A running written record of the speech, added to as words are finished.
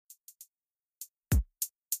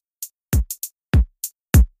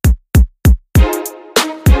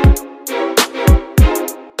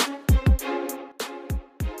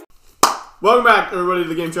Welcome back, everybody, to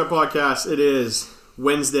the Game Chat Podcast. It is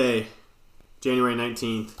Wednesday, January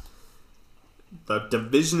 19th. The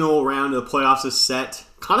divisional round of the playoffs is set.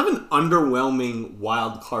 Kind of an underwhelming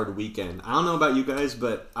wild card weekend. I don't know about you guys,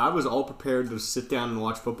 but I was all prepared to sit down and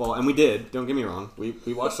watch football. And we did. Don't get me wrong. We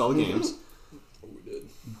watched all the games. We did.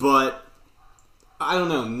 But, I don't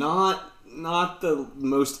know. Not the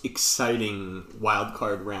most exciting wild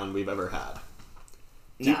card round we've ever had.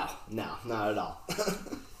 No, not at all.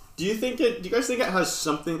 Do you guys think it has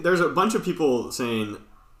something? There's a bunch of people saying,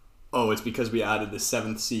 "Oh, it's because we added the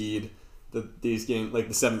 7th seed. These games, like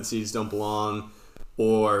the 7th seeds, don't belong,"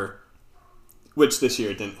 or which this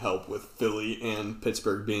year didn't help with Philly and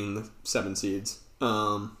Pittsburgh being the 7 seeds.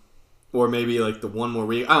 Or maybe like the one more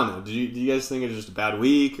week. I don't know. Do you guys think it's just a bad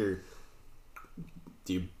week, or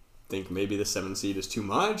do you think maybe the 7 seed is too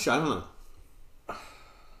much? I don't know. I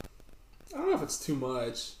don't know if it's too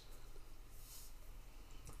much.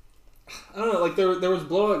 I don't know, like there was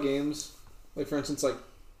blowout games, like for instance, like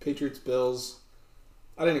Patriots Bills.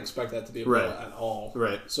 I didn't expect that to be a blowout at all.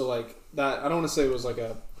 Right. So like that, I don't want to say it was like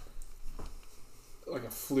a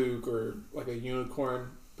fluke or like a unicorn,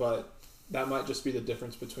 but that might just be the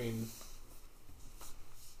difference between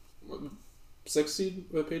 6th seed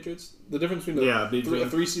with the Patriots. The difference between a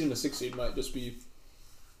 3 seed and a 6 seed might just be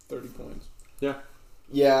 30 points. Yeah.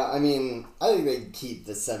 Yeah, I mean, I think they keep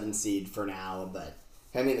the 7 seed for now, but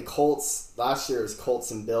I mean, the Colts, last year was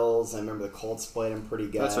Colts and Bills. I remember the Colts played them pretty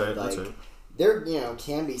good. That's right. There,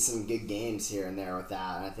 can be some good games here and there with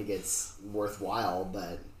that, and I think it's worthwhile,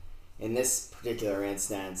 but in this particular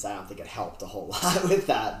instance, I don't think it helped a whole lot with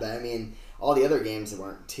that. But I mean, all the other games that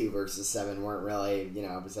weren't 2 versus 7 weren't really,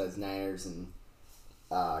 besides Niners and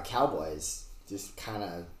Cowboys, just kind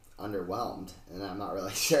of underwhelmed, and I'm not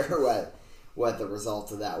really sure what the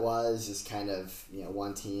result of that was. Just kind of,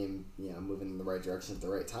 one team, moving in the right direction at the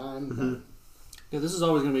right time. Mm-hmm. Yeah, this is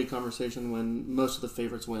always going to be a conversation when most of the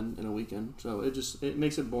favorites win in a weekend. So it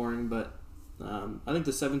makes it boring, but I think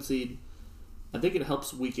the 7th seed, I think it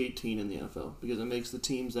helps Week 18 in the NFL because it makes the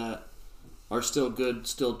teams that are still good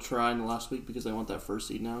still try in the last week because they want that 1st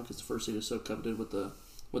seed now because the 1st seed is so coveted with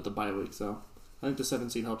the bye week. So I think the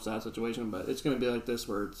 7th seed helps that situation, but it's going to be like this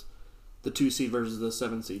where it's the 2 seed versus the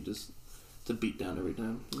 7th seed just to beat down every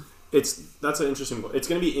time. That's an interesting point. It's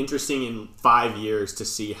going to be interesting in 5 years to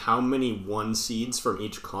see how many 1 seeds from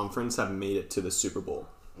each conference have made it to the Super Bowl.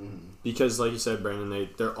 Mm-hmm. Because, like you said, Brandon,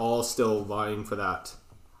 they're all still vying for that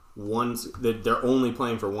one. They're only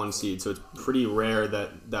playing for 1 seed, so it's pretty rare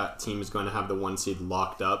that team is going to have the 1 seed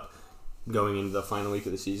locked up going into the final week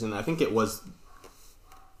of the season. I think it was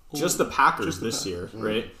just the Packers this year, mm-hmm.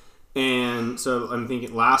 right? And so I'm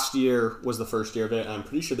thinking last year was the first year of it, and I'm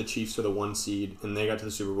pretty sure the Chiefs were the 1 seed, and they got to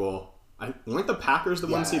the Super Bowl. Weren't the Packers the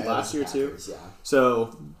 1 seed last year Packers, too? Yeah.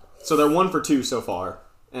 So they're 1 for 2 so far,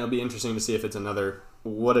 and it'll be interesting to see if it's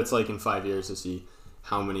what it's like in 5 years to see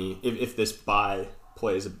how many, if this bye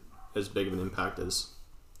plays as big of an impact as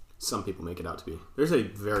some people make it out to be. There's a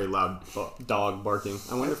very loud dog barking.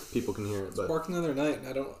 I wonder if people can hear it. But barking the other night, and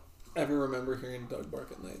I don't ever remember hearing a dog bark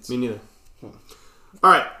at nights. Me neither. All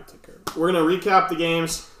right, we're going to recap the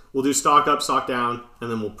games. We'll do stock up, stock down, and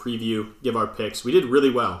then we'll preview, give our picks. We did really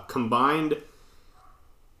well. Combined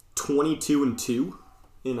 22-2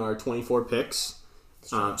 in our 24 picks,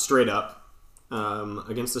 straight up,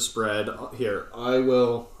 against the spread. Here,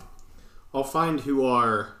 I'll find who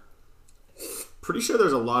are... Pretty sure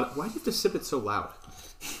there's a lot... Why do you have to sip it so loud?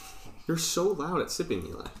 You're so loud at sipping,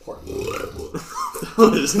 Eli. That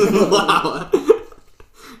was loud.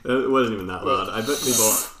 It wasn't even that loud. I bet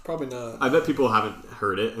people... Probably not. I bet people haven't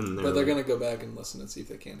heard it. But they're going to go back and listen and see if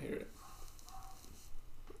they can hear it.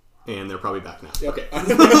 And they're probably back now. Yeah. Okay.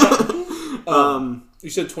 You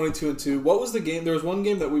said 22-2. What was the game? There was one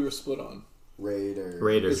game that we were split on. Raiders.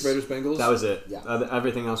 It's Raiders-Bengals? That was it. Yeah.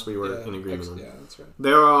 Everything else we were in agreement on. Yeah, that's right.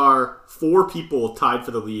 There are 4 people tied for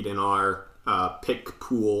the lead in our pick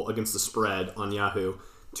pool against the spread on Yahoo.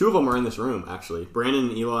 2 of them are in this room, actually. Brandon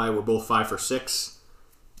and Eli were both 5 for 6.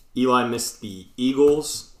 Eli missed the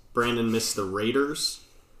Eagles. Brandon missed the Raiders.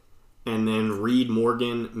 And then Reed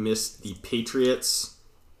Morgan missed the Patriots.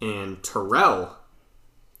 And Terrell,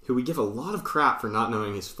 who we give a lot of crap for not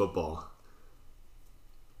knowing his football,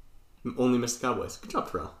 only missed the Cowboys. Good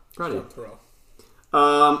job, Terrell. Proud of you.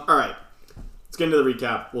 All right. Let's get into the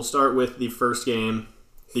recap. We'll start with the first game.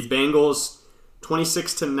 The Bengals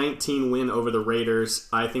 26-19 win over the Raiders.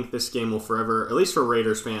 I think this game will forever, at least for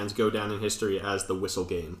Raiders fans, go down in history as the whistle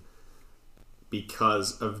game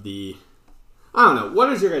because of the... I don't know.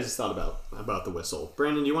 What is your guys' thought about the whistle?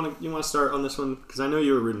 Brandon, you want to start on this one? Because I know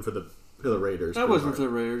you were rooting for the the Raiders. I wasn't for the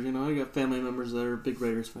Raiders. I got family members that are big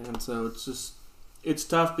Raiders fans, so it's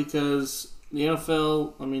tough because the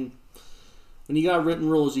NFL. I mean, when you got written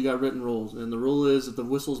rules, you got written rules, and the rule is if the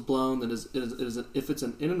whistle's blown, then if it's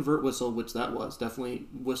an inadvertent whistle, which that was definitely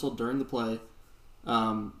whistled during the play,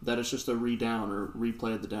 that it's just a re-down or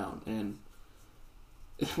replay of the down. And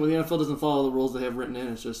when the NFL doesn't follow the rules they have written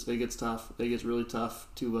in, it gets tough. It gets really tough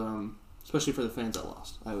to, especially for the fans that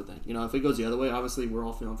lost. I would think. If it goes the other way, obviously we're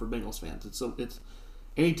all feeling for Bengals fans. It's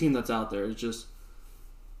any team that's out there. It's just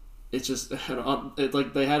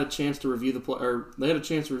like they had a chance to review the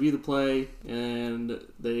play, and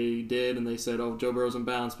they did, and they said, "Oh, Joe Burrow's in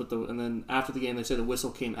bounds," and then after the game they say the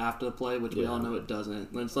whistle came after the play, which we all know it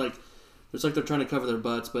doesn't. And it's like they're trying to cover their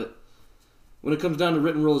butts, but when it comes down to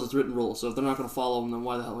written rules, it's written rules. So if they're not going to follow them, then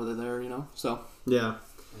why the hell are they there? So yeah.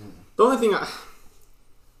 The only thing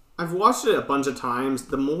I've watched it a bunch of times.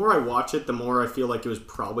 The more I watch it, the more I feel like it was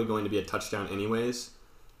probably going to be a touchdown anyways.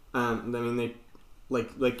 I mean they.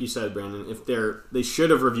 Like you said, Brandon, if they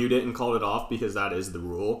should have reviewed it and called it off because that is the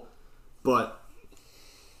rule. But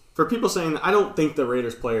for people saying that, I don't think the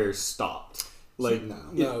Raiders players stopped.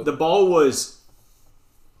 No. The ball was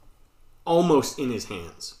almost in his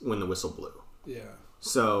hands when the whistle blew. Yeah.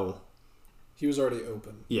 So he was already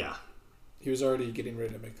open. Yeah. He was already getting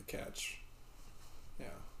ready to make the catch. Yeah.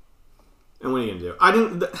 And what are you gonna do? I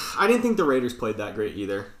didn't think the Raiders played that great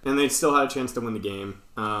either, and they still had a chance to win the game.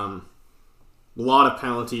 A lot of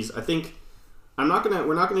penalties. I think we're not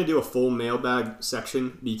gonna do a full mailbag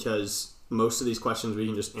section because most of these questions we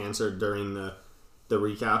can just answer during the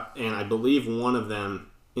recap. And I believe one of them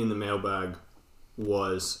in the mailbag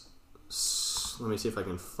was, let me see if I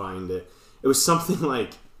can find it. It was something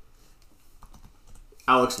like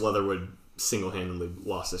Alex Leatherwood single-handedly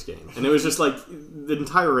lost this game, and it was just like the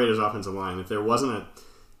entire Raiders offensive line. If there wasn't a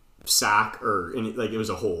sack or any, it was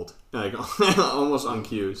a hold, almost on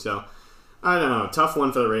cue. So. I don't know. Tough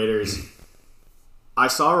one for the Raiders. I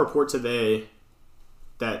saw a report today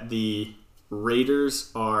that the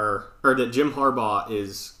Raiders that Jim Harbaugh I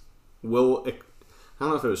don't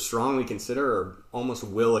know if it was strongly consider or almost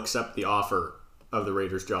will accept the offer of the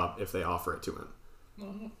Raiders job if they offer it to him.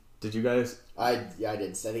 Mm-hmm. Did you guys? I did. I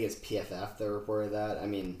think it's PFF that reported that. I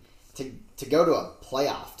mean, to go to a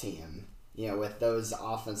playoff team, with those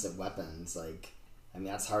offensive weapons,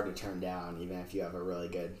 that's hard to turn down, even if you have a really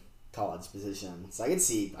good college position. So I can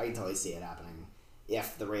totally see it happening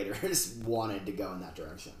if the Raiders wanted to go in that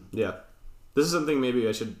direction. Yeah. This is something maybe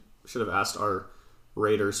I should have asked our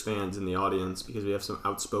Raiders fans in the audience because we have some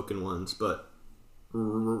outspoken ones, but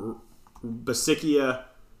Bisaccia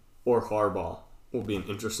or Harbaugh will be an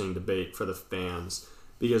interesting debate for the fans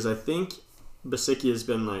because I think Bisaccia has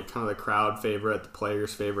been kind of the crowd favorite, the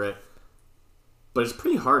players' favorite, but it's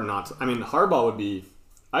pretty hard not to. I mean, Harbaugh would be.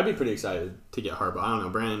 I'd be pretty excited to get Harbaugh. I don't know,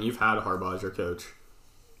 Brandon, you've had Harbaugh as your coach.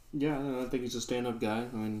 Yeah, I think he's a stand-up guy.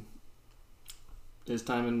 I mean, his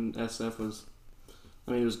time in SF was,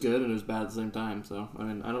 it was good and it was bad at the same time. So, I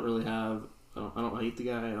don't hate the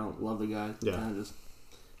guy. I don't love the guy. Yeah. Kind of just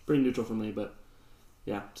pretty neutral for me. But,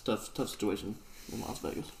 yeah, it's a tough situation in Las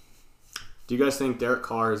Vegas. Do you guys think Derek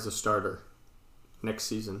Carr is the starter next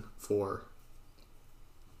season for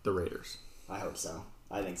the Raiders? I hope so.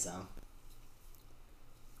 I think so.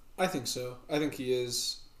 I think so. I think he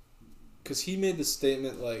is, because he made the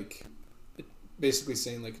statement basically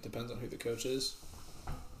saying it depends on who the coach is.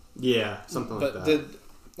 Yeah, something like that.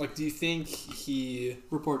 But do you think he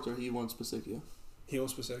reports are he wants Bisaccia? He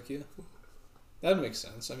wants Bisaccia. That makes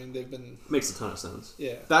sense. I mean, makes a ton of sense.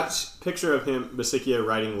 Yeah. That picture of him, Bisaccia,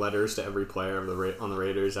 writing letters to every player on the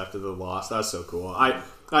Raiders after the loss. That's so cool.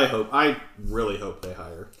 I really hope they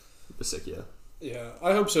hire Bisaccia. Yeah,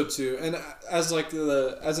 I hope so too. And as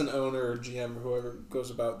as an owner or GM or whoever goes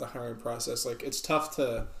about the hiring process, it's tough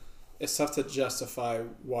to justify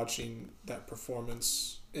watching that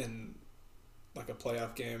performance in a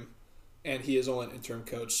playoff game. And he is only an interim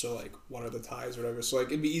coach, so what are the ties or whatever? So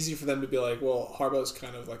it'd be easy for them to be well, Harbaugh's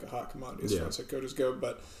kind of a hot commodity as far as head coaches go.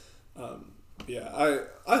 But yeah,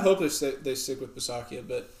 I hope they stick with Bisaccia,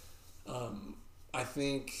 but I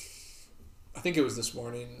think it was this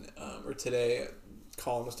morning or today,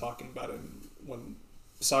 Colin was talking about it when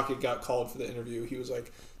Bisaccia got called for the interview. He was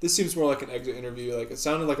like, this seems more like an exit interview. It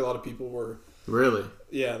sounded like a lot of people were... Really?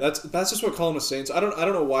 Yeah, that's just what Colin was saying. So I don't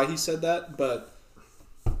know why he said that, but...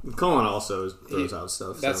 Colin also throws out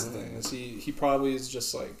stuff. That's the thing. Is he probably is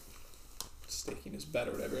just staking his bet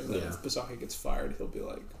or whatever. And then if Bisaccia gets fired, he'll be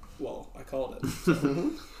like, well, I called it.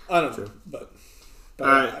 So, I don't know. But all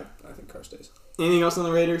right. I think Carr stays. Anything else on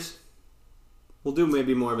the Raiders? We'll do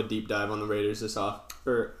maybe more of a deep dive on the Raiders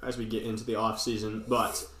as we get into the off season.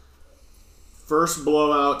 But first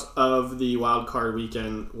blowout of the wild card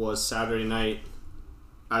weekend was Saturday night.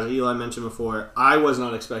 As Eli mentioned before, I was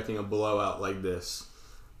not expecting a blowout like this.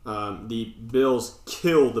 The Bills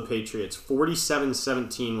killed the Patriots.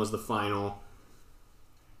 47-17 was the final.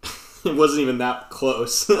 It wasn't even that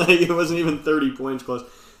close. It wasn't even 30 points close.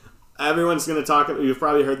 Everyone's going to talk. You've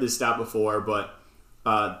probably heard this stat before, but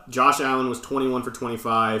Josh Allen was 21 for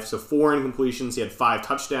 25, so 4 incompletions. He had 5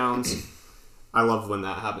 touchdowns. I love when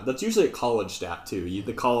that happens. That's usually a college stat, too.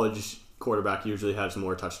 The college quarterback usually has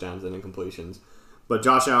more touchdowns than incompletions. But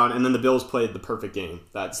Josh Allen, and then the Bills played the perfect game.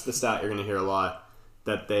 That's the stat you're going to hear a lot,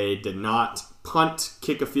 that they did not punt,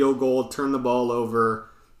 kick a field goal, turn the ball over.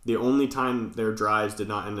 The only time their drives did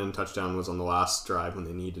not end in a touchdown was on the last drive when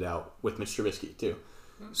they needed out with Mitch Trubisky, too.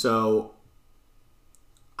 So,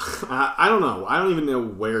 I don't know. I don't even know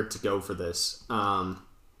where to go for this. Are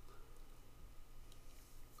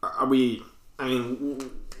we... I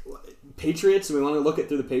mean, Patriots, do we want to look at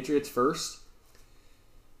through the Patriots first?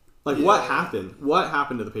 Like, yeah. What happened? What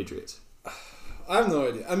happened to the Patriots? I have no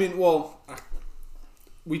idea. I mean, well,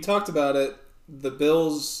 we talked about it. The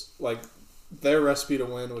Bills, like, their recipe to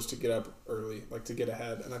win was to get up early, like, to get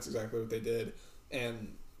ahead, and that's exactly what they did.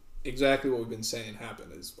 And exactly what we've been saying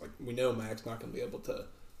happened is, like, we know Mac's not going to be able to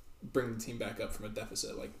bring the team back up from a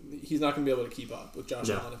deficit. Like, he's not going to be able to keep up with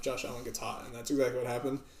Josh Allen if Josh Allen gets hot, and that's exactly what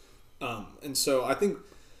happened. And so I think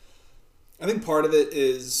part of it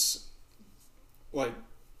is, like,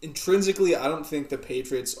 intrinsically, I don't think the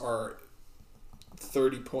Patriots are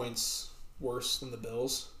 30 points worse than the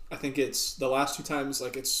Bills. I think it's the last 2 times,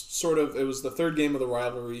 like, it's sort of, it was the third game of the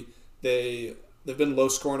rivalry. They've been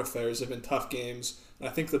low-scoring affairs. They've been tough games. And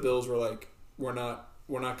I think the Bills were like, we're not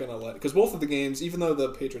going to let, because both of the games, even though the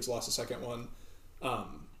Patriots lost the second one,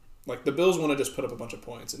 like, the Bills want to just put up a bunch of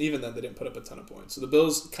points, and even then they didn't put up a ton of points. So the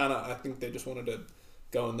Bills kind of, I think they just wanted to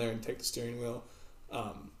go in there and take the steering wheel,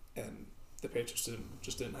 and the Patriots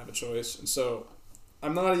just didn't have a choice. And so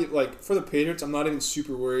I'm not even, like, for the Patriots, I'm not even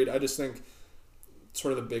super worried. I just think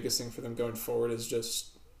sort of the biggest thing for them going forward is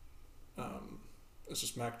just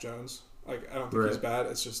Mac Jones. Like, I don't think he's bad.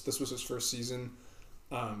 It's just this was his first season.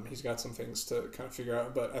 He's got some things to kind of figure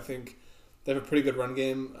out, but I think they have a pretty good run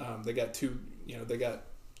game. They got they got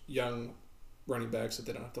young running backs that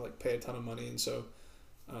they don't have to, like, pay a ton of money, and so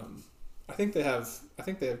I think they have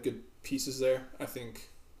good pieces there. I think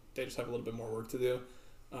they just have a little bit more work to do,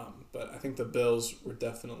 but I think the Bills were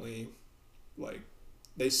definitely, like,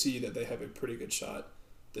 they see that they have a pretty good shot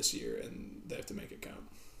this year, and they have to make it count.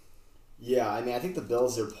 Yeah, I mean, I think the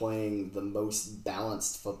Bills are playing the most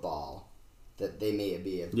balanced football that they may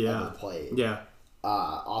have ever played. Yeah.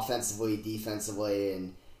 Offensively, defensively,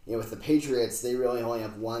 and with the Patriots, they really only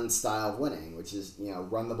have one style of winning, which is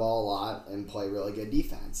run the ball a lot and play really good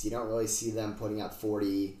defense. You don't really see them putting up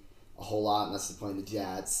 40 a whole lot unless they're playing the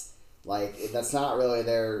Jets. Like, that's not really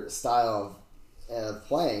their style of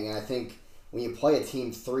playing. And I think when you play a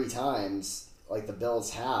team 3 times, like the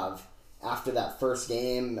Bills have, after that first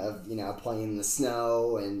game of playing in the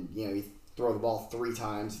snow and you throw the ball 3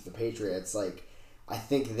 times with the Patriots, like, I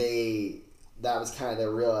think that was kind of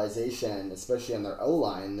their realization, especially on their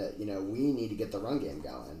O-line, that, we need to get the run game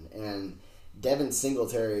going. And Devin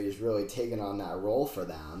Singletary has really taken on that role for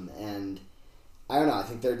them. And I don't know, I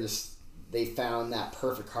think they found that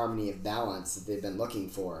perfect harmony of balance that they've been looking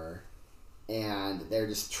for. And they're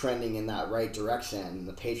just trending in that right direction.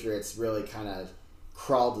 The Patriots really kind of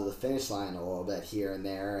crawled to the finish line a little bit here and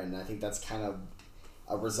there. And I think that's kind of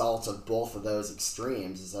a result of both of those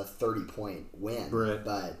extremes, is a 30-point win. Right.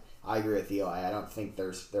 But I agree with Eli. I don't think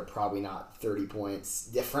they're probably not 30 points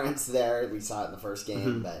difference there. We saw it in the first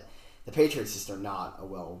game, but the Patriots just are not a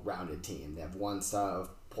well-rounded team. They have one style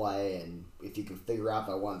of play, and if you can figure out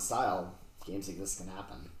that one style, games like this can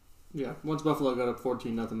happen. Yeah, once Buffalo got up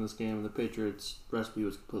 14-0 this game, the Patriots' recipe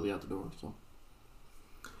was completely out the door. So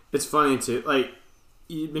it's funny too. Like,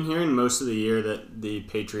 you've been hearing most of the year that the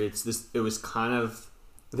Patriots, it was kind of,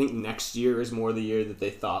 I think next year is more the year that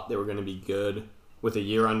they thought they were going to be good, with a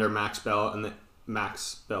year under Max Belt, and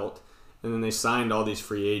then they signed all these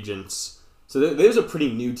free agents. So there's a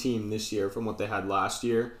pretty new team this year from what they had last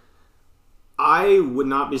year. I would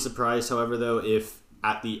not be surprised, however, though, if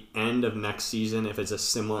at the end of next season, if it's a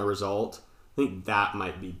similar result, I think that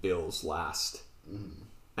might be Bill's last. Mm-hmm.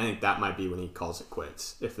 I think that might be when he calls it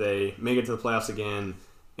quits. If they make it to the playoffs again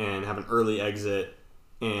and have an early exit,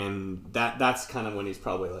 and that's kind of when he's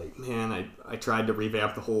probably like, man, I tried to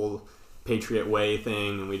revamp the whole Patriot way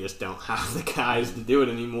thing, and we just don't have the guys to do it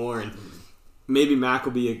anymore. And maybe Mac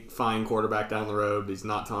will be a fine quarterback down the road, but he's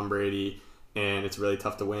not Tom Brady, and it's really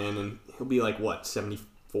tough to win. And he'll be like, what, 75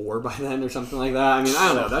 4 by then or something like that. I mean, I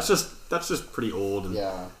don't know. That's just pretty old. And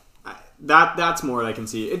Yeah. That's more what I can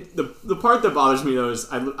see. The part that bothers me though is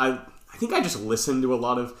I think I just listen to a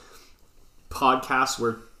lot of podcasts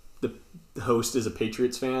where the host is a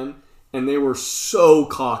Patriots fan, and they were so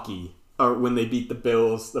cocky when they beat the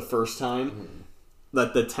Bills the first time.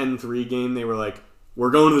 That the 10-3 game, they were like,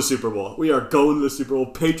 we're going to the Super Bowl. We are going to the Super Bowl.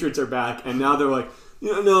 Patriots are back. And now they're like,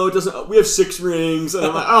 no, it doesn't. We have 6 rings. And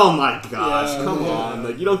I'm like, oh my gosh, come on.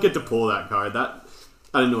 Like, you don't get to pull that card. That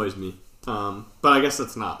annoys me. But I guess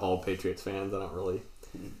that's not all Patriots fans. I don't really.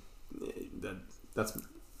 That's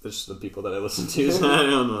just the people that I listen to. So I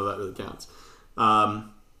don't know if that really counts.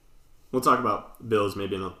 We'll talk about Bills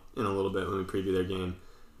maybe in a little bit when we preview their game.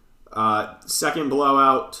 Second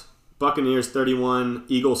blowout. Buccaneers 31,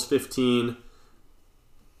 Eagles 15.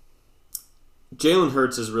 Jalen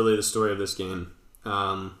Hurts is really the story of this game.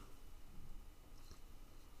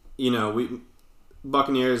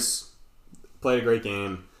 Buccaneers played a great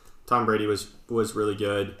game. Tom Brady was really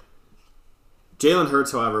good. Jalen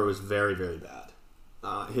Hurts, however, was very, very bad.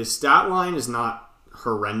 His stat line is not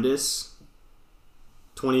horrendous.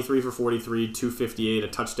 23 for 43, 258, a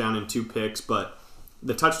touchdown and 2 picks, but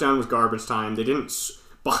the touchdown was garbage time. They didn't.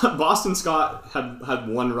 Boston Scott had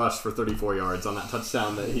 1 rush for 34 yards on that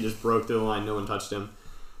touchdown that he just broke through the line. No one touched him.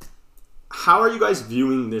 How are you guys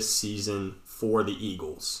viewing this season for the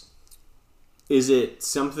Eagles? Is it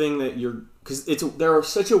something that you're... Because they're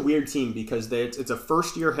such a weird team because it's a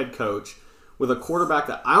first-year head coach with a quarterback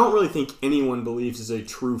that I don't really think anyone believes is a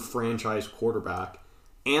true franchise quarterback.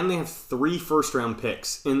 And they have 3 first-round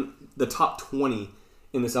picks in the top 20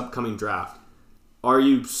 in this upcoming draft. Are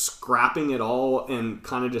you scrapping it all and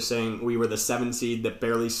kind of just saying we were the 7 seed that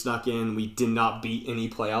barely snuck in, we did not beat any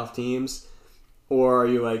playoff teams? Or are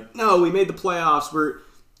you like, no, we made the playoffs,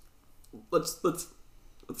 let's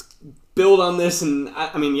build on this, and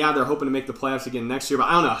I mean, yeah, they're hoping to make the playoffs again next year, but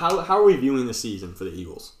I don't know, how are we viewing the season for the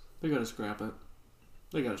Eagles? They gotta scrap it.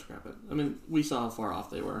 I mean, we saw how far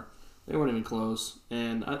off they were. They weren't even close.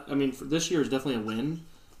 And I mean, for this year is definitely a win,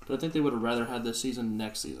 but I think they would have rather had this season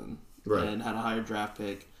next season. Right. And had a higher draft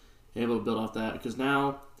pick, able to build off that. Because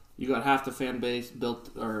now you got half the fan base built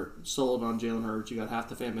or sold on Jalen Hurts. You got half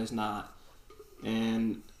the fan base not.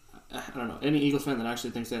 And I don't know, any Eagles fan that actually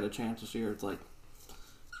thinks they had a chance this year, it's like,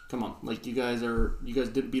 come on, like you guys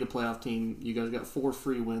didn't beat a playoff team. You guys got 4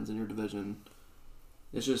 free wins in your division.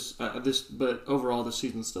 It's just but overall, this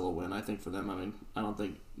season's still a win, I think, for them. I mean, I don't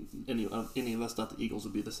think any of us thought the Eagles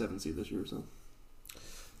would be the 7th seed this year. So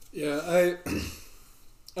yeah,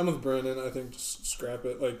 I'm with Brandon. I think just scrap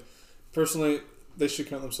it. Like, personally, they should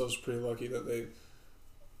count themselves pretty lucky that they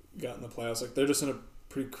got in the playoffs. Like, they're just in a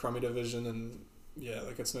pretty crummy division, and yeah,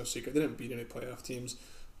 like, it's no secret. They didn't beat any playoff teams.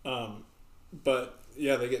 But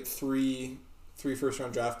yeah, they get three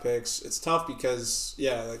first-round draft picks. It's tough because,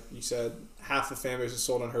 yeah, like you said, half the fan base is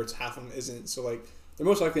sold on Hurts, half of them isn't. So, like, they're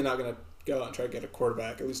most likely not going to go out and try to get a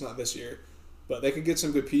quarterback, at least not this year. But they could get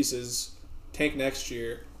some good pieces, tank next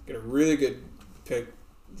year, get a really good pick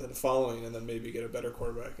the following, and then maybe get a better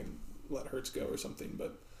quarterback and let Hurts go or something.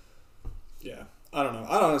 But yeah, I don't know.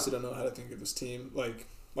 I honestly don't know how to think of this team. Like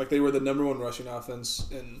they were the number 1 rushing offense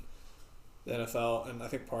in the NFL, and I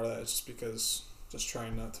think part of that is just because just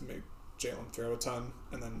trying not to make Jalen throw a ton,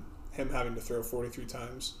 and then him having to throw 43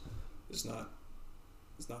 times is not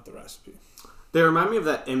the recipe. They remind me of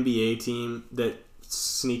that NBA team that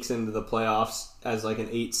sneaks into the playoffs as like an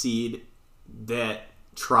 8 seed that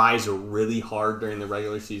tries really hard during the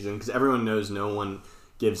regular season, because everyone knows no one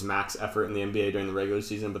gives max effort in the NBA during the regular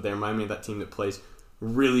season, but they remind me of that team that plays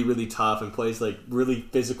really, really tough and plays like really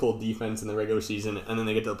physical defense in the regular season, and then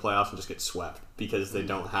they get to the playoffs and just get swept because they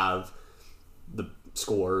don't have the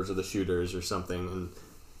scorers or the shooters or something. And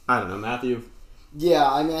I don't know, Matthew?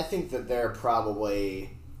 Yeah, I mean, I think that they're probably,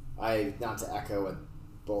 not to echo what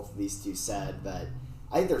both of these two said, but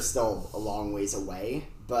I think they're still a long ways away,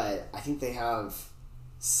 but I think they have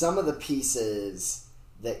some of the pieces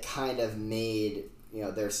that kind of made,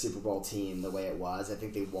 their Super Bowl team the way it was. I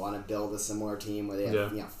think they want to build a similar team where they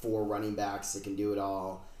have 4 running backs that can do it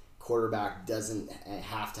all. Quarterback doesn't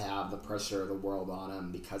have to have the pressure of the world on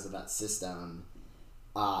him because of that system,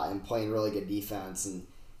 and playing really good defense and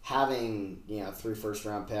having 3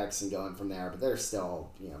 first-round picks and going from there. But they're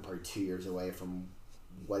still probably 2 years away from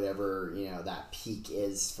whatever that peak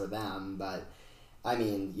is for them. But I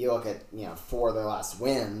mean, you look at 4 of their last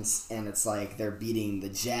wins, and it's like they're beating the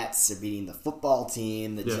Jets, they're beating the football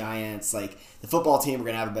team, the Giants. Like, the football team are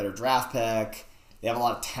going to have a better draft pick. They have a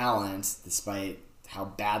lot of talent, despite how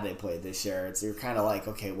bad they played this year. You're kind of like,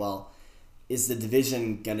 okay, well, is the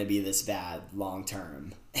division going to be this bad long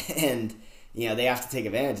term? And they have to take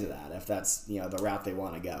advantage of that if that's, the route they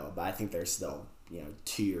want to go. But I think they're still,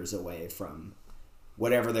 2 years away from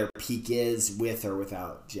whatever their peak is with or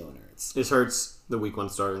without Jalen Hurts. Is Hurts the week 1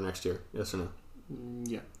 starter next year? Yes or no?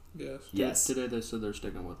 Yeah. Yes. Today they said they're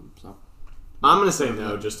sticking with him. So I'm going to say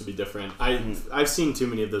no just to be different. I've seen too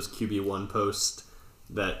many of those QB1 posts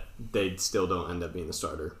that they still don't end up being the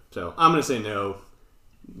starter. So I'm going to say no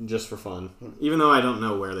just for fun, even though I don't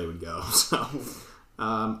know where they would go. So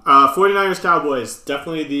 49ers Cowboys,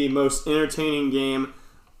 definitely the most entertaining game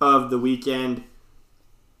of the weekend.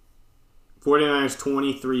 49ers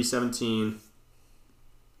 23-17.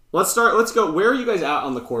 Let's go. Where are you guys at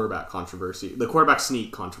on the quarterback controversy? The quarterback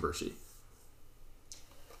sneak controversy.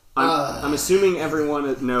 I'm assuming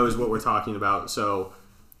everyone knows what we're talking about. So,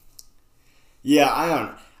 yeah, I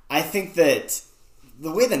don't. I think that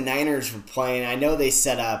the way the Niners were playing, I know they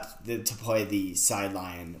set up to play the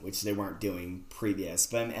sideline, which they weren't doing previous.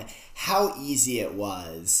 But I mean, how easy it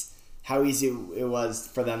was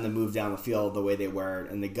for them to move down the field the way they were,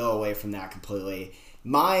 and to go away from that completely.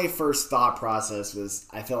 My first thought process was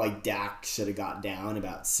I felt like Dak should have got down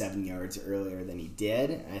about 7 yards earlier than he did.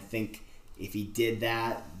 And I think if he did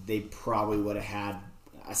that, they probably would have had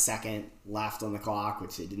a second left on the clock,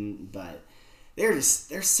 which they didn't. But they're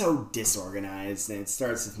so disorganized, and it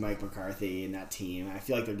starts with Mike McCarthy and that team. I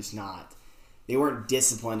feel like they weren't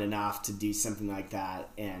disciplined enough to do something like that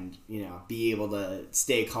and, be able to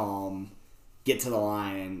stay calm, get to the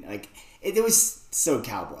line. Like, it was so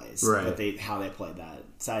Cowboys, right? How they played that.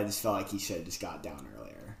 So I just felt like he should have just got down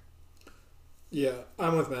earlier. Yeah,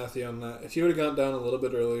 I'm with Matthew on that. If he would have gone down a little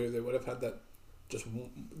bit earlier, they would have had that.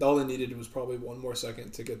 All they needed was probably one more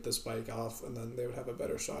second to get the spike off, and then they would have a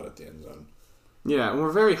better shot at the end zone. Yeah, and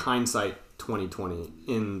we're very hindsight 2020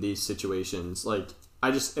 in these situations. Like,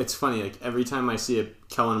 it's funny. Like, every time I see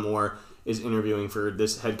Kellen Moore is interviewing for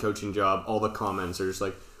this head coaching job, all the comments are just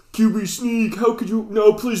like, QB sneak, how could you?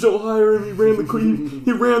 No, please don't hire him.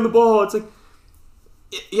 He ran the ball. It's like,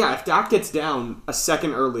 yeah, if Dak gets down a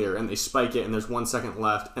second earlier and they spike it and there's 1 second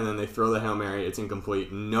left and then they throw the Hail Mary, it's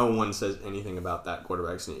incomplete. No one says anything about that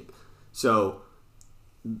quarterback sneak. So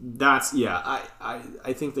that's,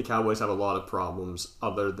 I think the Cowboys have a lot of problems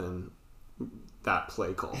other than that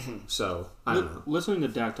play call. So I don't know. Listening to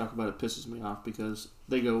Dak talk about it pisses me off because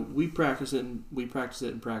they go, we practice it in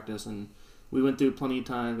practice, and we went through it plenty of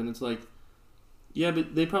times, and it's like, yeah,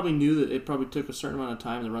 but they probably knew that it probably took a certain amount of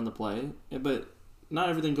time to run the play, but not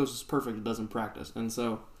everything goes as perfect it does in practice. And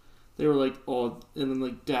so they were like, and then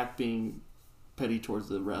like Dak being petty towards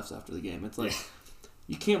the refs after the game. It's like,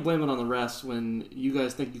 you can't blame it on the refs when you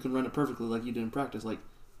guys think you can run it perfectly like you did in practice. Like,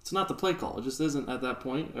 it's not the play call. It just isn't at that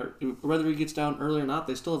point. Or whether he gets down early or not,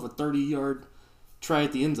 they still have a 30-yard try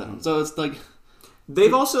at the end zone. So it's like,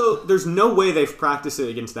 there's no way they've practiced it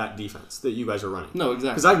against that defense that you guys are running. No, exactly.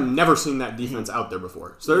 Because I've never seen that defense out there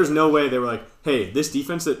before. So there's no way they were like, hey, this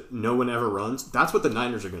defense that no one ever runs, that's what the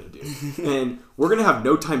Niners are going to do. And we're going to have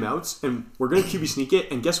no timeouts, and we're going to QB sneak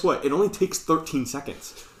it, and guess what? It only takes 13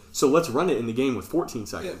 seconds. So let's run it in the game with 14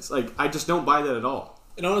 seconds. Yeah. Like, I just don't buy that at all.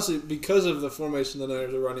 And honestly, because of the formation the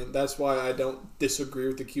Niners are running, that's why I don't disagree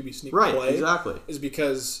with the QB sneak play. Right, exactly. Is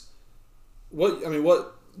because what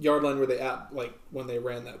yard line were they at, like, when they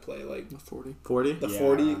ran that play? Like, the 40. 40? The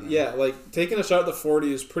 40? Yeah, like, taking a shot at the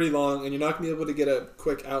 40 is pretty long, and you're not going to be able to get a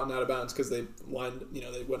quick out and out of bounds because they they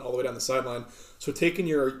went all the way down the sideline. So taking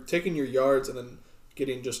your yards and then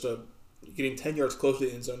getting 10 yards close to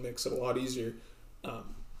the end zone makes it a lot easier.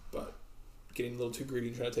 But getting a little too greedy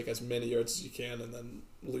and trying to take as many yards as you can and then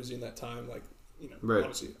losing that time, like, right.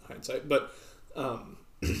 Obviously hindsight. But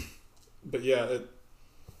yeah,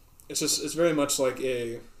 it's very much like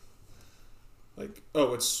it's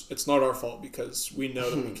not our fault because we know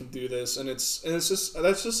that we can do this, and that's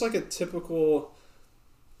just like a typical,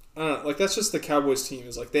 I don't know, like, that's just the Cowboys team.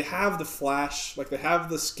 Is like, they have the flash, like, they have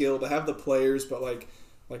the skill, they have the players, but like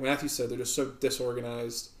Matthew said, they're just so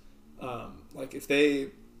disorganized. Like,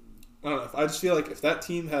 I don't know, I just feel like if that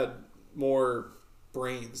team had more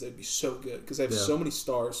brains, they'd be so good because they have so many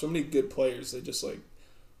stars, so many good players. They just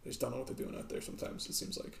don't know what they're doing out there sometimes, it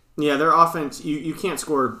seems like. Yeah, their offense, you can't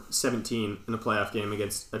score 17 in a playoff game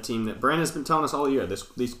against a team that Brandon's been telling us all year.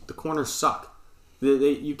 The corners suck.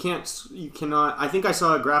 You cannot. I think I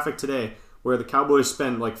saw a graphic today where the Cowboys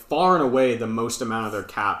spend, like, far and away the most amount of their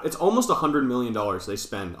cap. It's almost $100 million they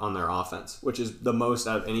spend on their offense, which is the most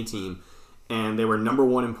out of any team. And they were number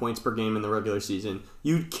 1 in points per game in the regular season.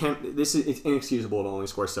 It's inexcusable to only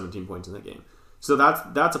score 17 points in that game. So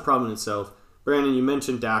that's a problem in itself. Brandon, you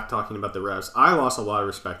mentioned Dak talking about the refs. I lost a lot of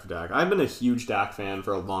respect for Dak. I've been a huge Dak fan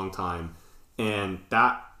for a long time, and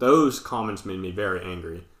those comments made me very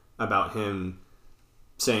angry. about him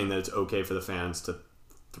saying that it's okay for the fans to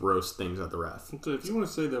throw things at the ref. So if you want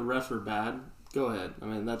to say the refs are bad, go ahead. I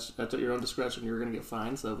mean, that's at your own discretion. You're going to get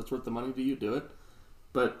fined, so if it's worth the money to you, do it.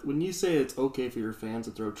 But when you say it's okay for your fans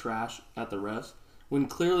to throw trash at the refs, when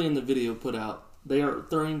clearly in the video put out, they are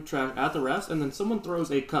throwing trash at the refs, and then someone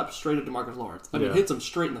throws a cup straight at DeMarcus Lawrence. I mean, hits him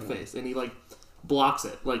straight in the face, and he, like, blocks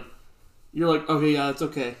it. Like, you're like, okay, yeah, it's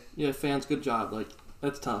okay. Yeah, fans, good job. Like,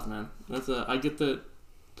 that's tough, man. I get that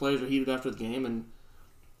players are heated after the game, and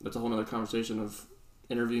that's a whole other conversation of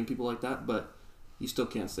interviewing people like that, but you still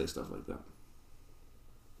can't say stuff like that.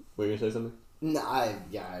 Were you going to say something? No, I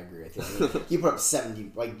agree with you. I mean, you put up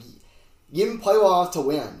 70, like, you didn't play well enough to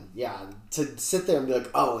win. Yeah, to sit there and be like,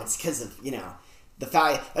 oh, it's because of, the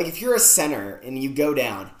fact, like, if you're a center and you go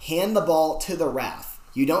down, hand the ball to the ref.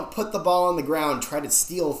 You don't put the ball on the ground, try to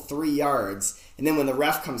steal 3 yards, and then when the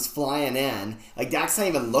ref comes flying in, like, Dak's not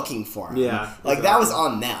even looking for him. Yeah. Like, exactly. That was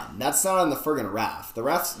on them. That's not on the friggin' ref. The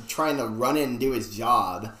ref's trying to run in and do his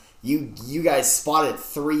job. You guys spotted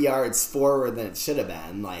 3 yards forward than it should have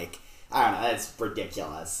been. Like, I don't know. That's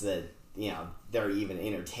ridiculous that, they're even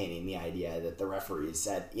entertaining the idea that the referees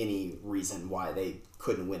had any reason why they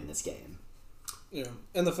couldn't win this game. Yeah.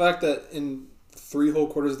 And the fact that in 3 whole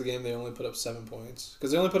quarters of the game, they only put up 7 points.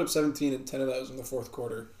 Because they only put up 17, and 10 of that was in the fourth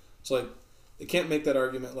quarter. So, like, they can't make that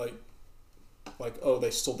argument like, oh,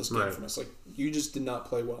 they stole this game from us. Like, you just did not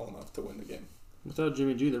play well enough to win the game. Without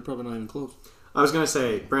Jimmy G, they're probably not even close. I was going to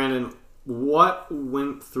say, Brandon, what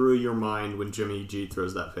went through your mind when Jimmy G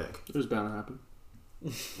throws that pick? It was bound to happen.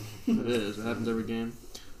 It is. It happens every game.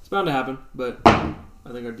 It's bound to happen, but I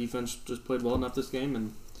think our defense just played well enough this game.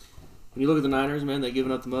 And when you look at the Niners, man, they've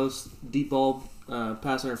given up the most deep ball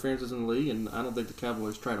pass interferences in the league, and I don't think the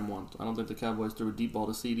Cowboys tried them once. I don't think the Cowboys threw a deep ball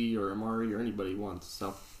to CD or Amari or anybody once.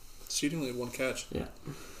 So CD only had 1 catch. Yeah.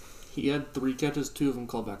 He had 3 catches, 2 of them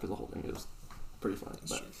called back as a holding. It was pretty funny.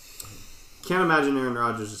 But can't imagine Aaron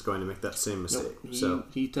Rodgers is going to make that same mistake. Nope.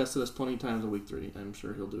 He tested us plenty of times in week 3. I'm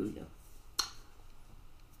sure he'll do it again.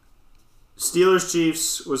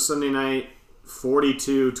 Steelers-Chiefs was Sunday night,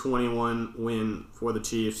 42-21 win for the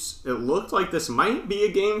Chiefs. It looked like this might be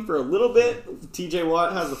a game for a little bit. TJ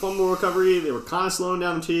Watt has the fumble recovery. They were kind of slowing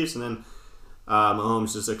down the Chiefs, and then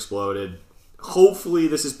Mahomes just exploded. Hopefully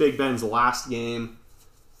this is Big Ben's last game.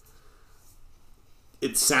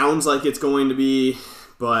 It sounds like it's going to be,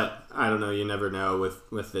 but I don't know. You never know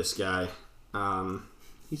with this guy.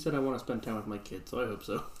 He said, I want to spend time with my kids, so I hope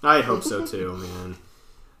so. I hope so too, man.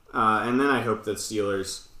 And then I hope that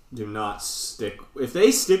Steelers do not stick. If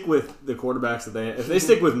they stick with the quarterbacks if they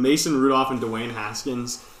stick with Mason Rudolph and Dwayne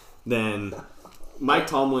Haskins, then Mike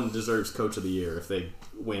Tomlin deserves Coach of the Year if they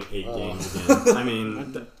win 8 games again. I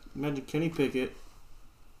mean, imagine Kenny Pickett,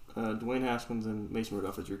 Dwayne Haskins, and Mason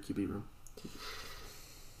Rudolph as your QB room.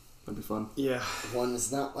 That'd be fun. Yeah, one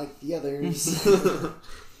is not like the others.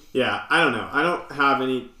 Yeah, I don't know. I don't have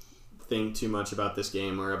anything too much about this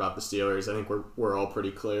game or about the Steelers. I think we're all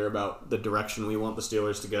pretty clear about the direction we want the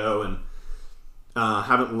Steelers to go, and I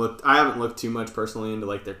haven't looked too much personally into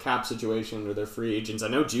like their cap situation or their free agents. I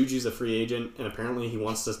know Juju's a free agent, and apparently he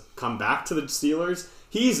wants to come back to the Steelers.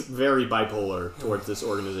 He's very bipolar towards this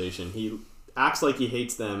organization. He acts like he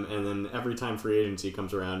hates them, and then every time free agency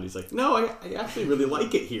comes around, he's like, "No, I actually really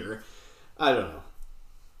like it here." I don't know.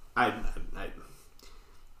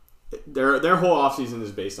 Their whole offseason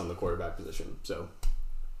is based on the quarterback position, so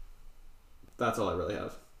that's all I really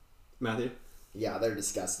have. Matthew? Yeah, they're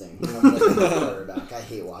disgusting. Quarterback. I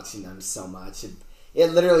hate watching them so much.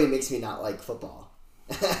 It literally makes me not like football.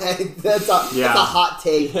 That's a hot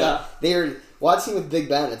take. Yeah. They're watching with Big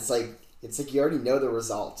Ben. It's like you already know the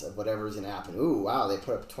result of whatever's gonna happen. Ooh, wow, they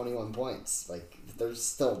put up 21 points. Like they're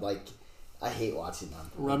still like, I hate watching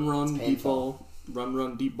them. Run, deep ball.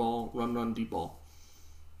 Run, deep ball. Run, deep ball.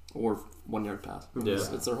 Or 1 yard pass. Yeah.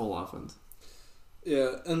 It's their whole offense.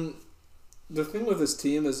 Yeah, and the thing with this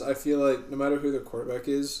team is I feel like no matter who their quarterback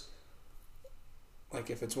is, like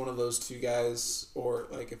if it's one of those 2 guys or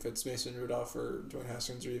like if it's Mason Rudolph or Dwayne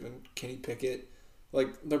Haskins or even Kenny Pickett, like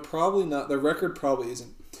they're probably not, their record probably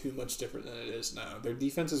isn't too much different than it is now. Their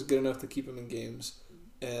defense is good enough to keep them in games,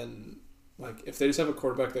 and like if they just have a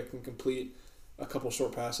quarterback that can complete a couple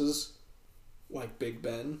short passes like Big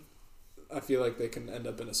Ben, I feel like they can end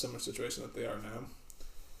up in a similar situation that they are now.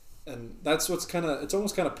 And that's what's it's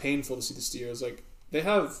almost kind of painful to see the Steelers. Like, they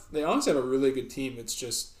honestly have a really good team. It's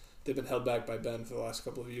just, they've been held back by Ben for the last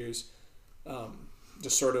couple of years.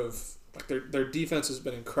 Just sort of, like, their defense has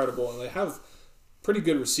been incredible, and they have pretty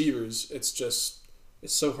good receivers. It's just,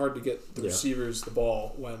 it's so hard to get the receivers the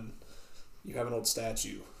ball when you have an old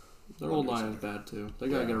statue Their old line is bad too. They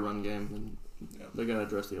gotta get a run game, and they gotta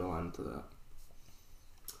address the O-line for that.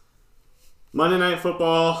 Monday Night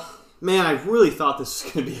Football. Man, I really thought this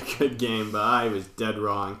was going to be a good game, but I was dead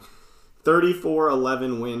wrong.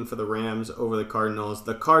 34-11 win for the Rams over the Cardinals.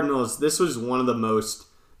 The Cardinals, this was one of the most...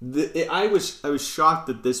 I was shocked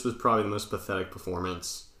that this was probably the most pathetic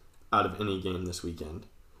performance out of any game this weekend.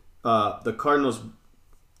 The Cardinals...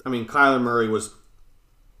 Kyler Murray was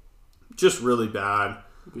just really bad.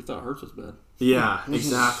 We thought Hurts was bad. Yeah,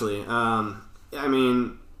 exactly. You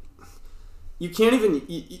can't even...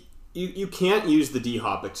 You can't use the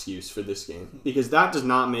D-Hop excuse for this game because that does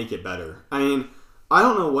not make it better. I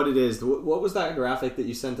don't know what it is. What was that graphic that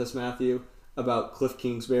you sent us, Matthew, about Cliff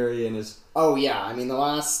Kingsbury and his... Oh, yeah. The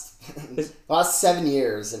last 7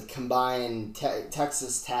 years have combined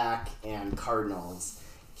Texas Tech and Cardinals.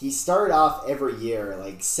 He started off every year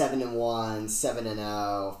 7-1,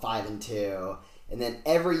 7-0, 5-2, and then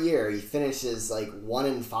every year he finishes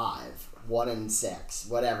 1-5, 1-6,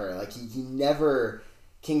 whatever. He never...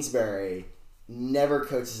 Kingsbury never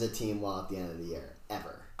coaches a team well at the end of the year,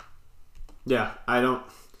 ever. Yeah, I don't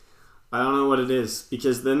know what it is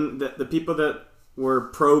because then the people that were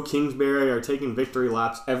pro Kingsbury are taking victory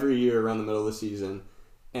laps every year around the middle of the season,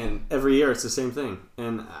 and every year it's the same thing.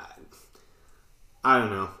 And I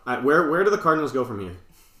don't know. Where do the Cardinals go from here?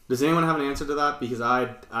 Does anyone have an answer to that? Because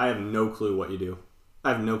I have no clue what you do.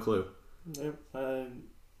 I have no clue.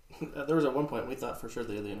 There was at one point we thought for sure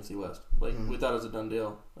they had the NFC West. We thought it was a done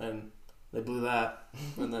deal, and they blew that,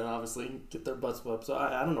 and then obviously get their butts up. So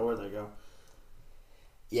I don't know where they go.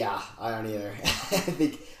 Yeah, I don't either. I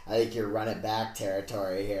think you're run it back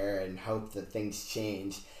territory here and hope that things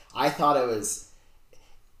change. I thought it was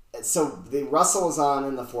Russell was on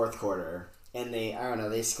in the fourth quarter, and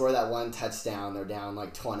they score that one touchdown. They're down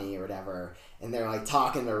 20 or whatever, and they're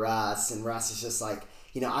talking to Russ, and Russ is just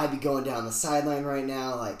I'd be going down the sideline right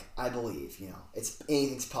now. I believe,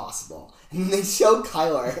 anything's possible. And they show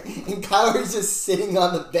Kyler, and Kyler's just sitting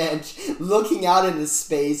on the bench, looking out into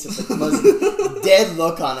space with the most dead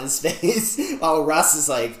look on his face, while Russ is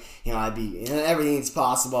I'd be, everything's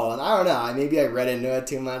possible. And I don't know, maybe I read into it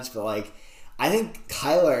too much, but I think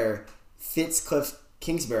Kyler fits Cliff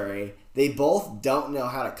Kingsbury. They both don't know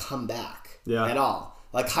how to come back at all.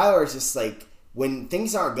 Kyler's just when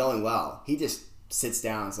things aren't going well, he just sits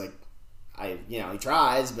down. It's he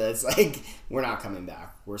tries, but it's we're not coming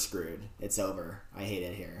back. We're screwed. It's over. I hate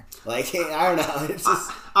it here. I don't know. It's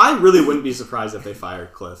just. I really wouldn't be surprised if they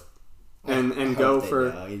fired Cliff and go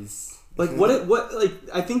for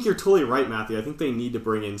I think you're totally right, Matthew. I think they need to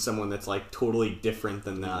bring in someone that's totally different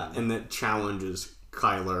than that and that challenges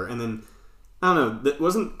Kyler. And then I don't know. That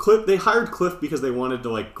wasn't Cliff. They hired Cliff because they wanted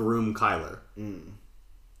to groom Kyler.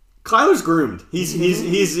 Kyler's groomed.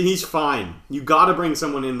 He's fine. You got to bring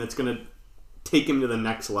someone in that's gonna take him to the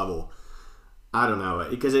next level. I don't know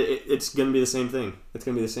because it's gonna be the same thing. It's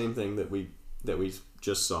gonna be the same thing that we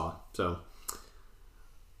just saw. So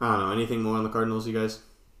I don't know anything more on the Cardinals, you guys.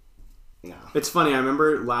 No. It's funny. I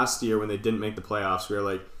remember last year when they didn't make the playoffs, we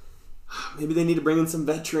were maybe they need to bring in some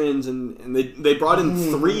veterans, and they brought in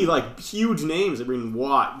three huge names. They bring in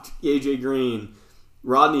Watt, AJ Green,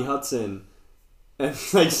 Rodney Hudson. And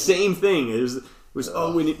same thing. It was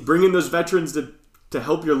we need bring in those veterans to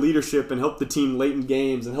help your leadership and help the team late in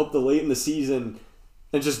games and help the late in the season,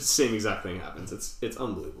 and just the same exact thing happens. It's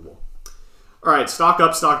unbelievable. All right, stock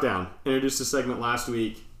up, stock down. Introduced a segment last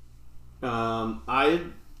week. I'll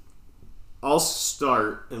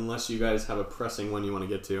start unless you guys have a pressing one you want to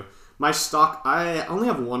get to. My stock, I only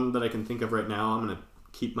have one that I can think of right now. I'm gonna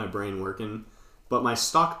keep my brain working, but my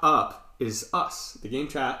stock up is us, the Game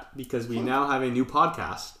Chat, because we now have a new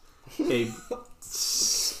podcast.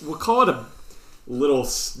 We'll call it a little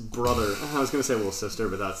brother. I was going to say little sister,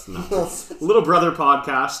 but that's not true. Little brother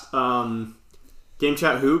podcast. Game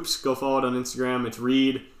Chat Hoops. Go follow it on Instagram. It's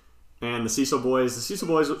Reed and the Cecil Boys. The Cecil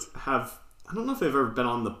Boys have, I don't know if they've ever been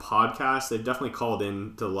on the podcast. They've definitely called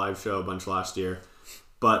in to the live show a bunch last year,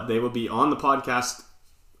 but they will be on the podcast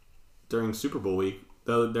during Super Bowl week.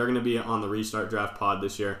 They're going to be on the Restart Draft pod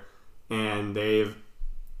this year. And they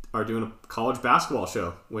are doing a college basketball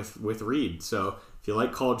show with Reed. So if you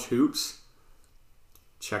like college hoops,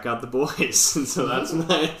 check out the boys. And so that's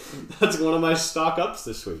one of my stock ups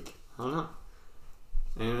this week. I don't know.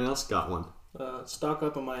 Anyone else got one? Stock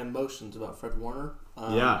up on my emotions about Fred Warner.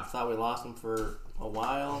 Yeah. Thought we lost him for a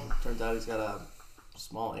while. Turns out he's got a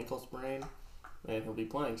small ankle sprain, and he'll be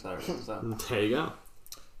playing Saturday. So. There you go.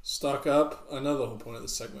 Stock up. I know the whole point of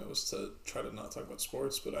this segment was to try to not talk about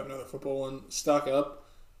sports, but I have another football one. Stock up.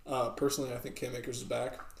 Personally, I think Cam Akers is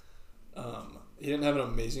back. he didn't have an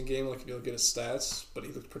amazing game, like if you look at his stats, but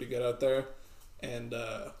he looked pretty good out there. And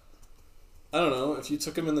I don't know, if you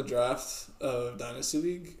took him in the draft of Dynasty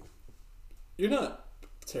League, you're not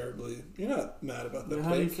mad about that pick.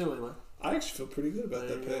 How do you feel, Eli? I actually feel pretty good about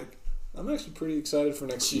that pick. I'm actually pretty excited for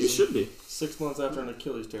next season. You should be. 6 months after an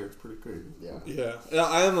Achilles tear, it's pretty crazy. Yeah.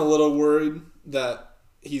 I am a little worried that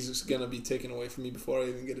he's going to be taken away from me before I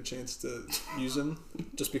even get a chance to use him,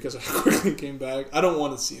 just because of how quickly he came back. I don't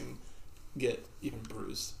want to see him get even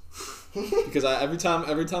bruised. Because every time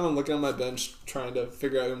I'm looking at my bench trying to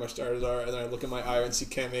figure out who my starters are, and then I look at my IR and see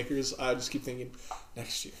Cam Akers, I just keep thinking,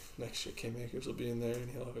 next year Cam Akers will be in there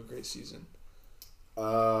and he'll have a great season.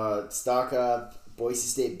 Stock up Boise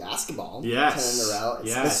State basketball. Yes. 10 in a row.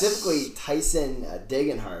 Yes. Specifically Tyson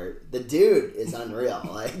Degenhart. The dude is unreal.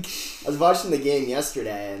 Like, I was watching the game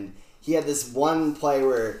yesterday, and he had this one play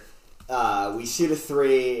where we shoot a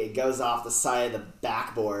three, it goes off the side of the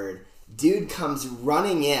backboard. Dude comes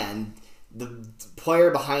running in. The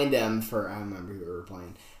player behind him I don't remember who we were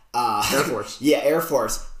playing. Air Force. Yeah, Air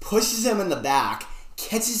Force. Pushes him in the back,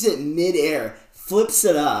 catches it midair, flips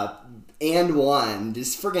it up, and one.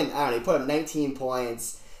 Just friggin' out. He put up 19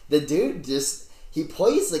 points. The dude he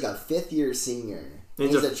plays like a fifth-year senior.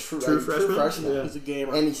 He's a true freshman? Yeah. He's a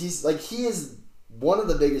gamer. And he is one of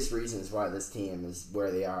the biggest reasons why this team is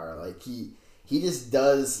where they are. Like, he just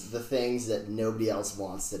does the things that nobody else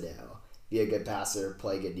wants to do. Be a good passer,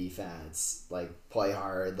 play good defense, like, play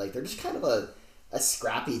hard. Like, they're just kind of a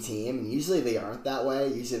scrappy team, and usually they aren't that way.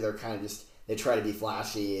 Usually they're kind of just, they try to be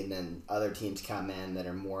flashy, and then other teams come in that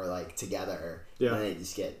are more, like, together, and they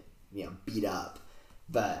just get, beat up.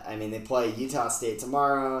 But, I mean, they play Utah State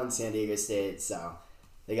tomorrow and San Diego State, so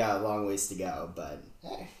they got a long ways to go. But,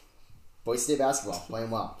 hey, Boise State basketball,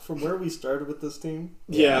 playing well. From where we started with this team,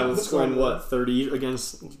 Let's scoring 30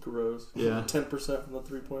 against. it's gross. Yeah, 10% from the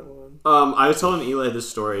 3-point line. I was telling Eli this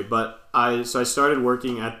story, but I started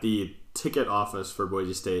working at the ticket office for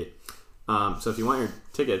Boise State. So if you want your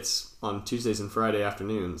tickets on Tuesdays and Friday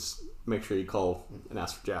afternoons, make sure you call and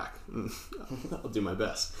ask for Jack. I'll do my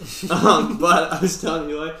best. But I was telling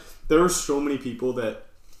Eli, there were so many people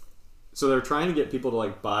so they're trying to get people to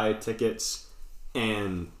like buy tickets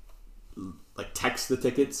and like text the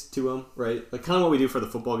tickets to them, right? Like kind of what we do for the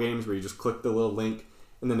football games where you just click the little link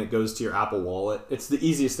and then it goes to your Apple Wallet. It's the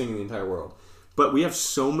easiest thing in the entire world. But we have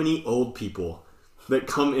so many old people that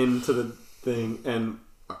come into the thing and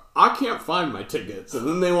I can't find my tickets, and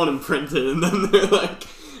then they want them printed, and then they're like,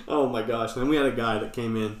 oh my gosh. And then we had a guy that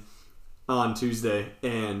came in on Tuesday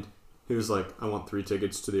and he was like, I want 3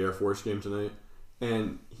 tickets to the Air Force game tonight.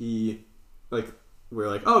 And we were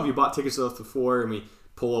like, oh, have you bought tickets before? And we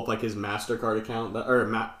pull up like his MasterCard account,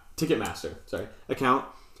 Ticketmaster, account.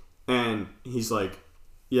 And he's like,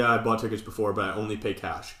 yeah, I bought tickets before, but I only pay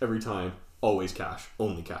cash every time. Always cash,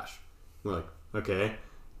 only cash. We're like, okay.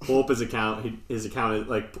 Pull up his account. His account is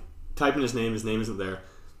like, type in his name isn't there.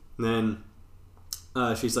 And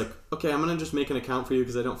then she's like, okay, I'm going to just make an account for you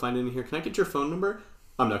because I don't find it in here. Can I get your phone number?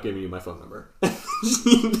 I'm not giving you my phone number.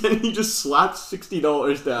 Then he just slaps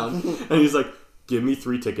 $60 down and he's like, give me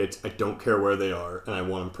 3 tickets. I don't care where they are, and I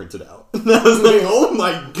want them printed out. And I was like, oh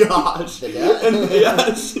my gosh.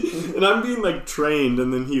 And I'm being like trained,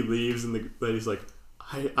 and then he leaves, and the lady's like,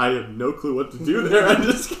 I have no clue what to do there. I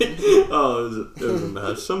just can't. Oh, it was a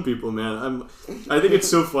mess. Some people, man. I think it's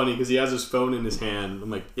so funny because he has his phone in his hand.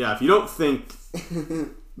 I'm like, yeah, if you don't think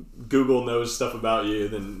Google knows stuff about you,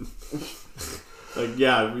 then like,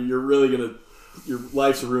 yeah, you're really gonna. Your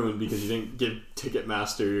life's ruined because you didn't give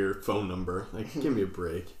Ticketmaster your phone number. Like, give me a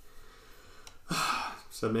break.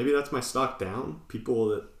 So maybe that's my stock down. People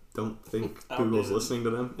that don't think Google's listening to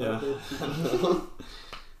them. Yeah.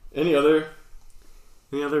 Any other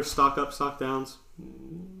stock up, stock downs?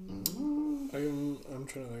 I'm trying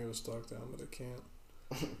to think of a stock down, but I can't.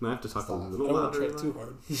 I have to talk a little louder. I don't want to try too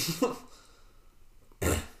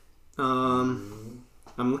hard.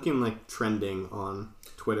 I'm looking like trending on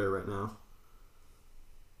Twitter right now.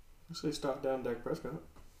 I say stock down Dak Prescott.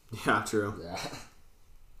 Yeah, true. Yeah.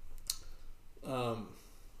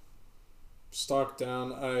 Stock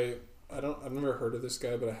down. I've never heard of this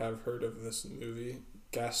guy, but I have heard of this movie,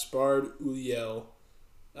 Gaspard Ulliel.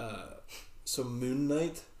 So Moon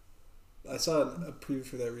Knight. I saw a preview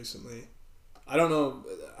for that recently. I don't know.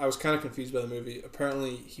 I was kind of confused by the movie.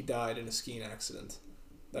 Apparently, he died in a skiing accident.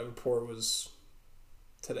 That report was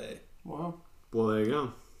today. Wow. Well, there you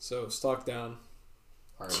go. So stock down.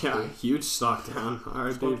 Yeah, huge stock down.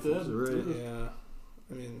 Alright, Dave was right. Yeah,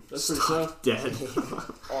 I mean that's pretty stock dead.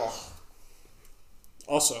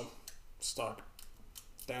 Also, stock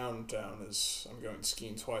down is I'm going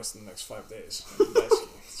skiing twice in the next 5 days.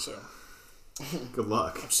 So Good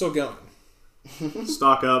luck. I'm still going.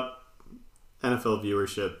 Stock up. NFL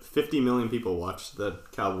viewership. 50 million people watched the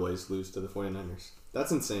Cowboys lose to the 49ers.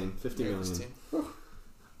 That's insane. 50 million.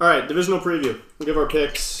 All right, divisional preview. We'll give our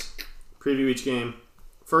picks. Preview each game.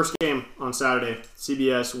 First game on Saturday,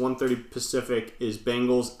 CBS, 1:30 Pacific, is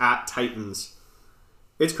Bengals at Titans.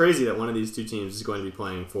 It's crazy that one of these two teams is going to be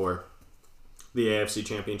playing for the AFC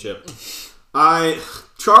Championship.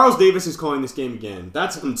 Charles Davis is calling this game again.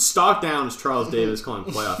 That's stock down as Charles Davis calling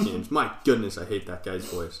playoff games. My goodness, I hate that guy's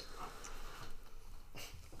voice.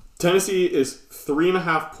 Tennessee is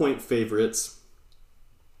 3.5-point favorites.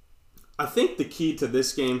 I think the key to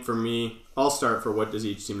this game for me, I'll start for what does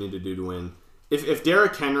each team need to do to win. If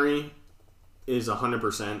Derrick Henry is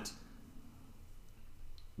 100%,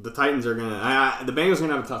 the Titans are the Bengals are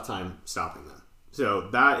gonna have a tough time stopping them. So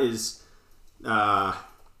that is, I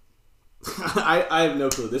have no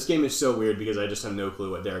clue. This game is so weird because I just have no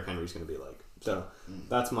clue what Derrick Henry's gonna be like. So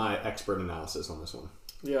that's my expert analysis on this one.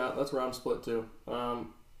 Yeah, that's where I'm split too.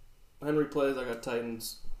 Henry plays, I got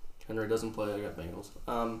Titans. Henry doesn't play, I got Bengals.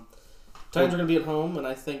 Titans are going to be at home, and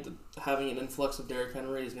I think that having an influx of Derrick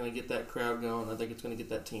Henry is going to get that crowd going. I think it's going to get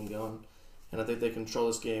that team going. And I think they control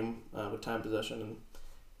this game with time possession and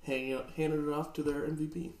handed it off to their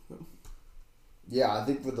MVP. Yeah, I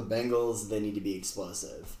think with the Bengals, they need to be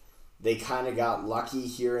explosive. They kind of got lucky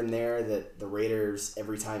here and there that the Raiders,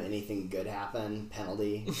 every time anything good happened,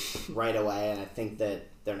 penalty right away. And I think that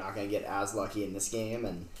they're not going to get as lucky in this game.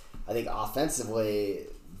 And I think offensively,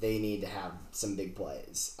 they need to have some big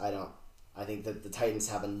plays. I think that the Titans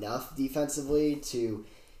have enough defensively to,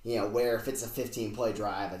 where if it's a 15-play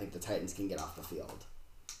drive, I think the Titans can get off the field.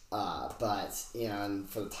 But, and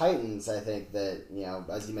for the Titans, I think that,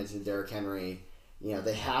 as you mentioned, Derrick Henry,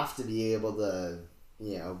 they have to be able to,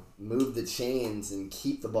 move the chains and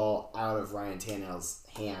keep the ball out of Ryan Tannehill's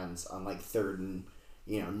hands on, third and,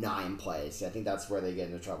 9 plays. I think that's where they get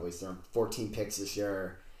into trouble. He's thrown 14 picks this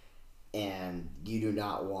year, and you do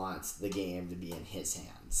not want the game to be in his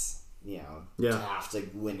hands. To have to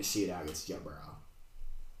win a shootout against Joe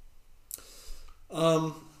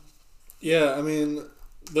Burrow. Yeah, I mean,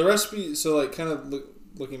 the recipe, so,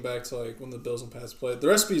 looking back to, when the Bills and Pats played, the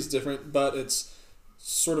recipe is different, but it's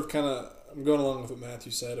sort of I'm going along with what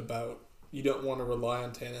Matthew said about you don't want to rely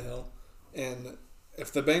on Tannehill. And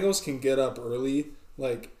if the Bengals can get up early,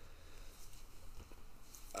 I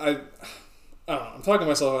don't know, I'm talking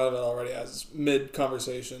myself out of it already as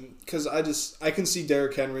mid-conversation because I can see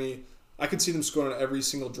Derrick Henry. I can see them scoring on every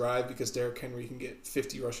single drive because Derrick Henry can get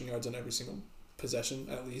 50 rushing yards on every single possession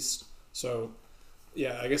at least. So,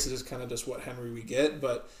 yeah, I guess it is kind of just what Henry we get.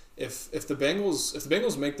 But if the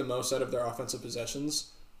Bengals make the most out of their offensive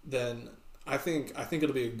possessions, then I think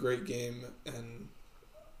it'll be a great game, and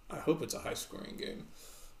I hope it's a high-scoring game.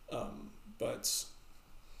 But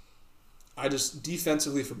I just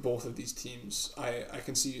defensively for both of these teams, I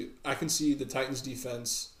can see the Titans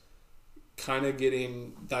defense kind of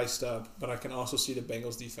getting diced up, but I can also see the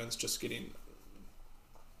Bengals defense just getting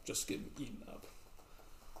eaten up.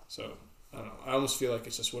 So I don't know. I almost feel like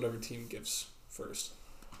it's just whatever team gives first.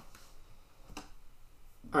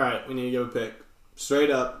 All right, we need to give a pick. Straight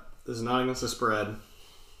up, this is not against the spread.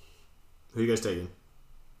 Who are you guys taking?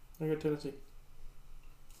 I got Tennessee.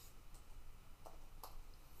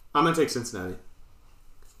 I'm going to take Cincinnati.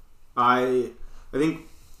 I think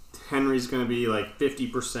Henry's going to be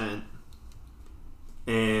 50%.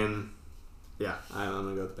 And, yeah, I'm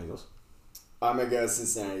going to go with the Bengals. I'm going to go with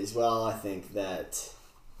Cincinnati as well. I think that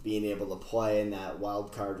being able to play in that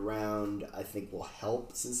wild card round, I think will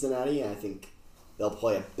help Cincinnati. And I think they'll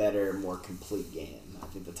play a better, more complete game. I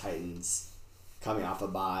think the Titans, coming off a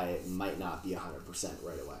bye, might not be 100%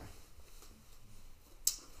 right away.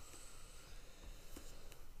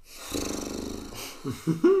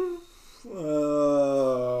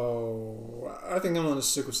 I think I'm going to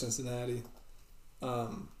stick with Cincinnati.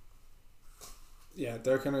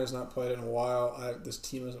 Derrick Henry has not played in a while. This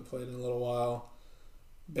team hasn't played in a little while.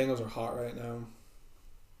 Bengals are hot right now.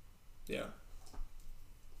 Yeah.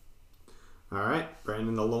 All right,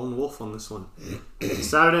 Brandon the lone wolf on this one.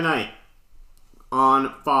 Saturday night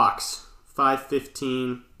on Fox,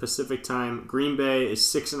 5:15 Pacific time. Green Bay is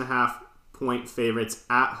 6.5-point favorites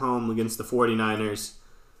at home against the 49ers.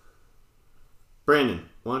 Brandon,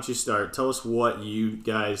 why don't you start? Tell us what you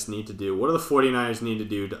guys need to do. What do the 49ers need to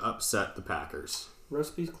do to upset the Packers?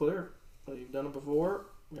 Recipe's clear. You've done it before.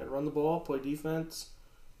 You got to run the ball, play defense,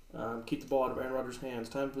 keep the ball out of Aaron Rodgers' hands.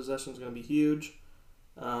 Time of possession is going to be huge.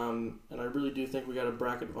 And I really do think we got to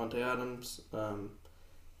bracket Devontae Adams.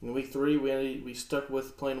 In week 3, we stuck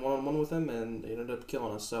with playing one-on-one with him, and it ended up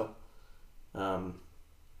killing us. So,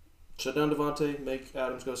 shut down Devontae, make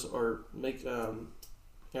Adams go, or make Aaron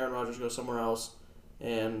Rodgers go somewhere else,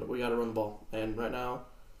 and we got to run the ball. And right now,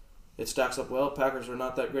 it stacks up well. Packers are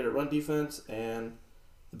not that great at run defense, and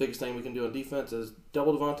the biggest thing we can do on defense is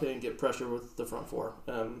double Devontae and get pressure with the front four.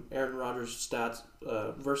 Aaron Rodgers' stats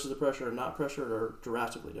versus the pressure and not pressure are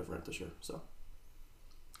drastically different this year. So,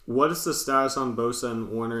 what is the status on Bosa and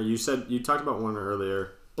Warner? You talked about Warner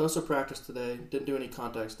earlier. Bosa practiced today. Didn't do any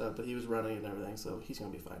contact stuff, but he was running and everything, so he's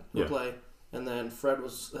going to be fine. He'll play. And then Fred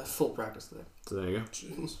was at full practice today. So there you go.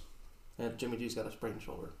 Jeez. And Jimmy G's got a sprained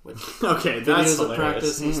shoulder. Which okay, that's videos hilarious. of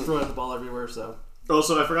practice, he's throwing the ball everywhere, so...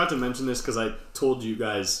 Also, I forgot to mention this because I told you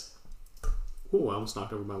guys... Oh, I almost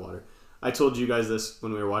knocked over my water. I told you guys this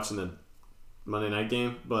when we were watching the Monday night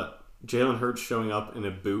game, but Jalen Hurts showing up in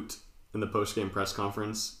a boot in the post-game press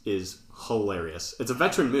conference is hilarious. It's a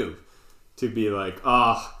veteran move to be like,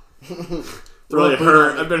 really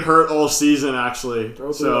hurt. I've been hurt all season, actually.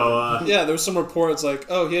 So yeah, there was some reports like,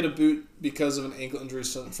 oh, he had a boot because of an ankle injury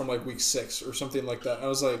from like week 6 or something like that. I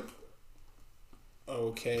was like,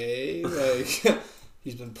 okay, like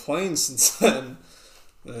he's been playing since then.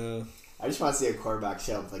 I just want to see a quarterback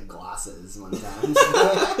show up with like glasses one time.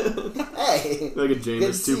 Hey, like a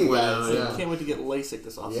Jameis 2.0. Yeah. I can't wait to get LASIK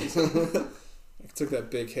this offseason. I took that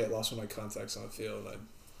big hit, lost all my contacts on the field.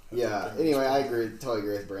 Anyway, I totally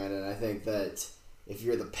agree with Brandon. I think that if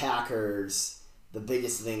you're the Packers, the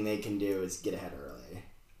biggest thing they can do is get ahead early.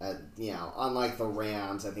 Unlike the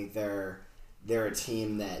Rams, I think they're a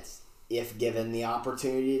team that, if given the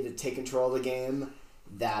opportunity to take control of the game,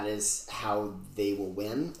 that is how they will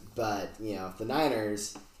win. But if the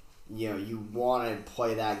Niners, you want to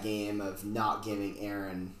play that game of not giving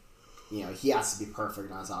Aaron, he has to be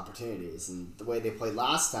perfect on his opportunities. And the way they played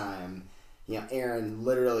last time, Aaron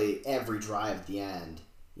literally every drive at the end,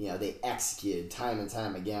 they executed time and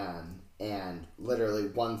time again, and literally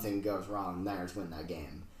one thing goes wrong, the Niners win that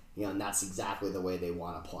game. And that's exactly the way they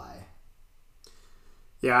want to play.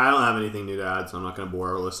 Yeah, I don't have anything new to add, so I'm not going to bore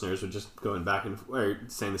our listeners with just going back and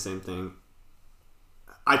saying the same thing.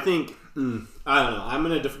 I think, I don't know, I'm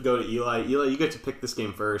going to go to Eli. Eli, you get to pick this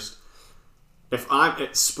game first.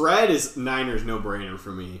 Spread is Niners no-brainer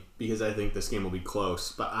for me, because I think this game will be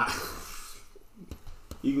close, but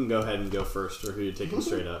you can go ahead and go first, or who you're taking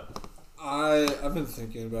straight up. I've been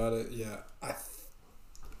thinking about it. Yeah, I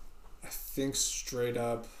think straight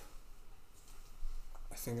up,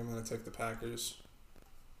 I think I'm going to take the Packers.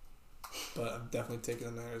 But I'm definitely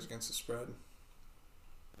taking the Niners against the spread.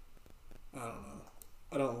 I don't know.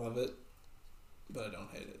 I don't love it, but I don't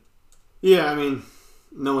hate it. Yeah, I mean,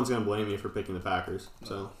 no one's going to blame you for picking the Packers.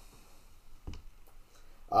 So,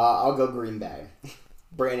 I'll go Green Bay.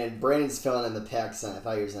 Brandon's filling in the picks, and I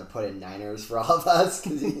thought he was going to put in Niners for all of us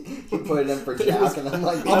because he put it in for Jack, and I'm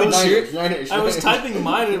like, Niners. I was typing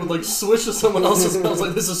mine and it would like switch to someone else's, and I was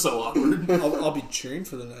like, this is so awkward. I'll be cheering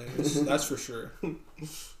for the Niners. That's for sure.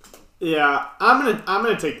 Yeah, I'm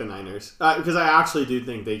gonna take the Niners because I actually do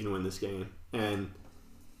think they can win this game, and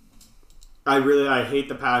I hate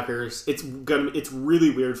the Packers. It's really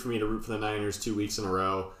weird for me to root for the Niners 2 weeks in a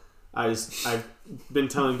row. I've been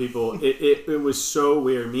telling people it was so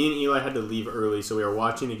weird. Me and Eli had to leave early, so we were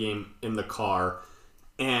watching the game in the car,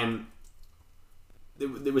 and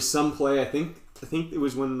there was some play. I think it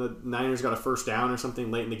was when the Niners got a first down or something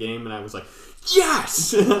late in the game, and I was like,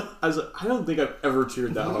 yes! I was like, I don't think I've ever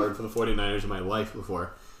cheered that hard for the 49ers in my life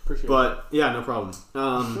before. Appreciate but, yeah, no problem.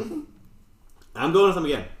 I'm going with them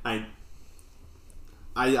again.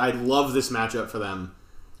 I love this matchup for them.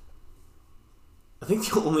 I think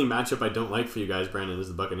the only matchup I don't like for you guys, Brandon, is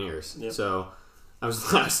the Buccaneers. Yep. So I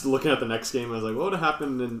was looking at the next game. I was like, what would have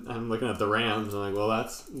happened? And I'm looking at the Rams. I'm like, well,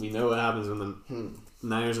 we know what happens when the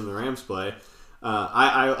Niners and the Rams play.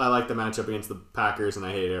 I like the matchup against the Packers, and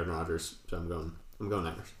I hate Aaron Rodgers, so I'm going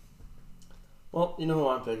Niners. Well, you know who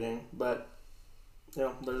I'm picking, but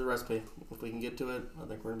there's a recipe. If we can get to it, I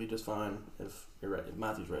think we're gonna be just fine. If you're right, if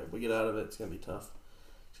Matthew's right, if we get out of it, it's gonna be tough.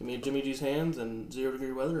 It's gonna be in Jimmy G's hands and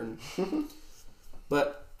 0-degree weather, and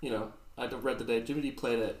but I read today Jimmy G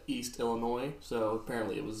played at East Illinois, so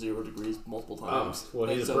apparently it was 0 degrees multiple times. Well,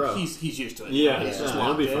 he's so a pro. He's used to it. Yeah, he's just that'll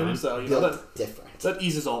locked be in. fine. So different. That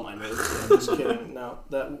eases all my nerves. I'm just kidding. No,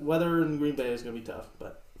 that weather in Green Bay is gonna be tough,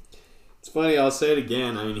 but it's funny. I'll say it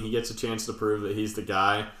again. I mean, he gets a chance to prove that he's the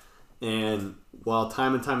guy, and while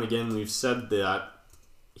time and time again we've said that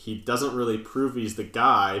he doesn't really prove he's the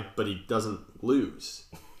guy, but he doesn't lose.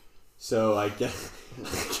 So I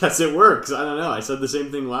guess it works. I don't know. I said the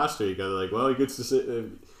same thing last week. I was like, well, he gets to sit. If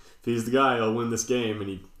he's the guy, he'll win this game. And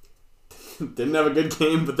he didn't have a good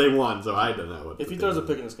game, but they won. So I don't know. If he throws a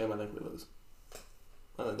pick in this game, I think we lose.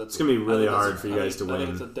 I think It's going to be really hard for you guys to win. I think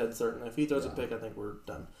it's a dead certain. If he throws a pick, I think we're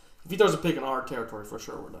done. If he throws a pick in our territory, for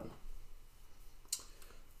sure we're done.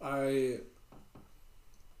 I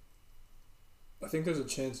think there's a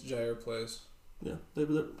chance Jair plays. Yeah, they're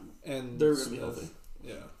going to be healthy.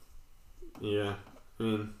 Yeah. Yeah, I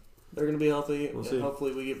mean... They're going to be healthy. We'll see.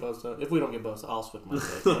 Hopefully we get Bosa. If we don't get Bosa, I'll switch my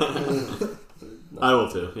pick. I will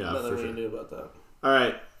too, yeah, nothing for we sure. can do about that. All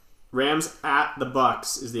right. Rams at the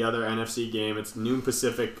Bucks is the other NFC game. It's noon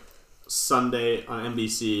Pacific, Sunday on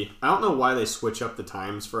NBC. I don't know why they switch up the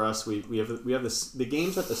times for us. We have the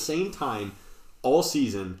games at the same time all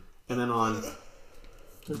season, and then on...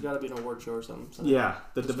 There's got to be an award show or something. So Yeah,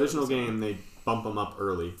 the divisional game, they bump them up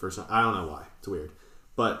early for some... I don't know why. It's weird.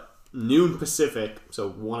 But noon Pacific, so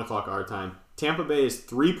 1 o'clock our time. Tampa Bay is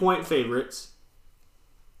 3-point favorites.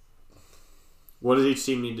 What does each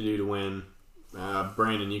team need to do to win?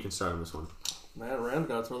 Brandon, you can start on this one. Man, Rams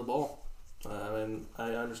got to throw the ball. I mean,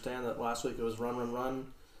 I understand that last week it was run.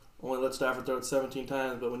 Only let Stafford throw it 17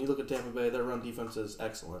 times, but when you look at Tampa Bay, their run defense is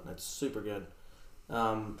excellent. It's super good.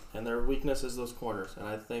 And their weakness is those corners. And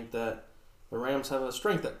I think that the Rams have a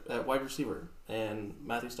strength at wide receiver. And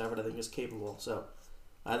Matthew Stafford, I think, is capable. So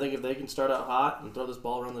I think if they can start out hot and throw this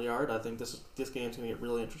ball around the yard, I think this game's going to get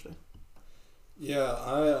really interesting. Yeah,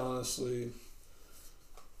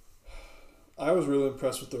 I was really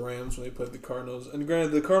impressed with the Rams when they played the Cardinals. And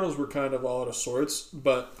granted, the Cardinals were kind of all out of sorts,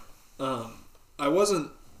 but I was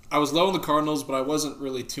low on the Cardinals, but I wasn't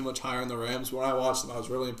really too much higher on the Rams. When I watched them, I was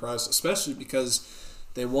really impressed, especially because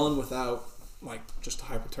they won without just a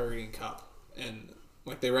hyper-targeting Cup. And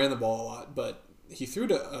they ran the ball a lot, but he threw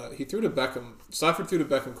to Beckham. Stafford threw to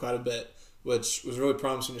Beckham quite a bit, which was really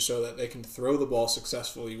promising to show that they can throw the ball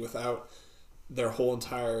successfully without their whole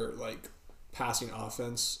entire passing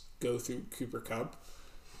offense go through Cooper Kupp.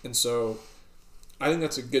 And so I think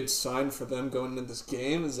that's a good sign for them going into this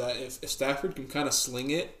game, is that if Stafford can kind of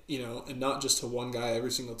sling it, and not just to one guy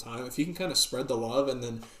every single time, if he can kind of spread the love and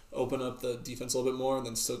then open up the defense a little bit more and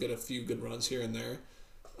then still get a few good runs here and there,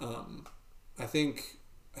 I think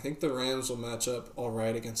the Rams will match up all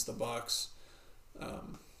right against the Bucs.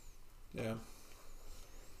 Yeah.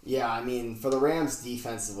 Yeah, I mean, for the Rams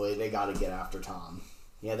defensively, they got to get after Tom.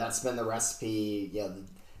 Yeah, that's been the recipe. Yeah, the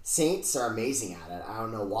Saints are amazing at it. I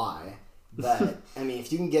don't know why. But, I mean,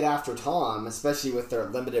 if you can get after Tom, especially with their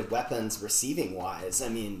limited weapons receiving-wise, I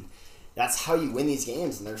mean, that's how you win these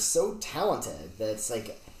games. And they're so talented that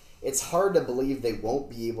it's hard to believe they won't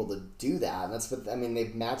be able to do that. And that's what, I mean,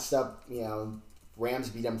 they've matched up, Rams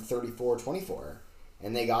beat them 34-24.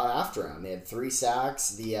 And they got after him. They had 3 sacks.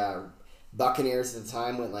 The Buccaneers at the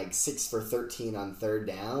time went 6 for 13 on third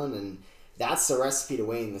down. And that's the recipe to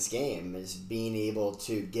winning this game, is being able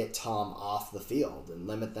to get Tom off the field and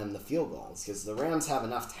limit them to field goals. Because the Rams have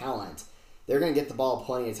enough talent. They're going to get the ball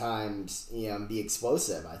plenty of times, and be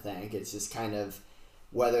explosive, I think. It's just kind of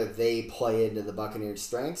whether they play into the Buccaneers'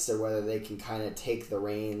 strengths or whether they can kind of take the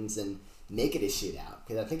reins and make it a shootout.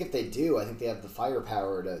 Because I think if they do, I think they have the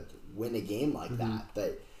firepower to win a game like that.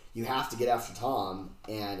 But you have to get after Tom,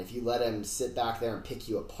 and if you let him sit back there and pick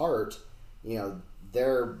you apart,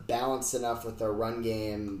 they're balanced enough with their run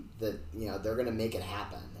game that they're going to make it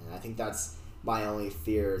happen. And I think that's my only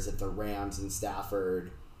fear, is that the Rams and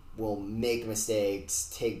Stafford will make mistakes,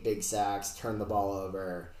 take big sacks, turn the ball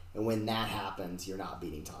over, and when that happens, you're not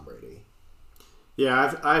beating Tom Brady.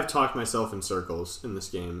 Yeah, I've talked myself in circles in this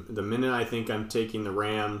game. The minute I think I'm taking the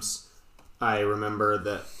Rams, I remember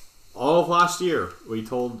that all of last year we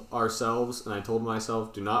told ourselves, and I told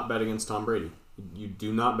myself, do not bet against Tom Brady. You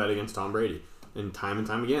do not bet against Tom Brady. And time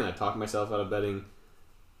again, I talked myself out of betting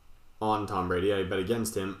on Tom Brady. I bet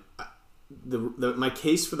against him. My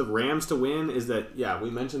case for the Rams to win is that, we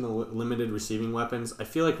mentioned the limited receiving weapons. I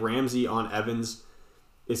feel like Ramsey on Evans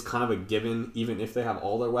is kind of a given, even if they have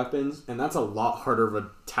all their weapons. And that's a lot harder of a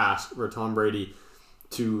task for Tom Brady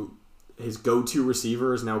to... His go-to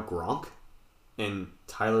receiver is now Gronk and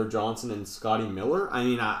Tyler Johnson and Scotty Miller. I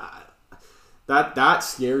mean, that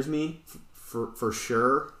scares me for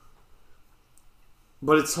sure.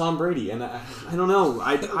 But it's Tom Brady, and I don't know.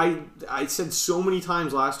 I said so many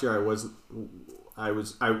times last year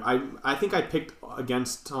I think I picked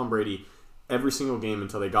against Tom Brady every single game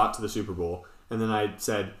until they got to the Super Bowl, and then I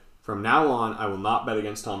said from now on I will not bet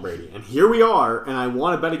against Tom Brady. And here we are, and I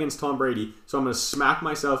want to bet against Tom Brady, so I'm going to smack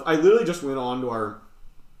myself. I literally just went on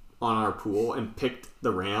our pool and picked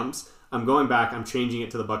the Rams. I'm going back. I'm changing it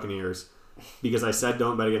to the Buccaneers because I said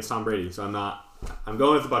don't bet against Tom Brady. So I'm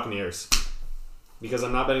going with the Buccaneers. Because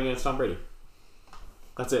I'm not betting against Tom Brady.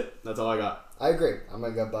 That's it. That's all I got. I agree. I'm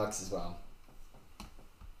going to go Bucs as well.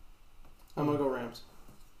 I'm going to go Rams.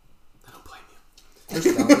 I don't blame you.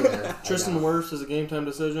 Tristan Wirfs is a game time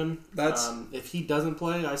decision. That's if he doesn't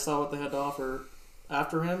play, I saw what they had to offer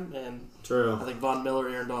after him, and True. I think Von Miller,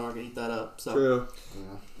 Aaron Donald are gonna eat that up. So True. Yeah.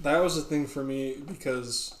 that was the thing for me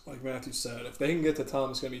because, like Matthew said, if they can get to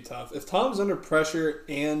Tom, it's gonna be tough. If Tom's under pressure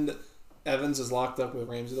and Evans is locked up with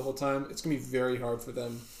Ramsey the whole time, it's gonna be very hard for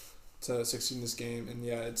them to succeed in this game. And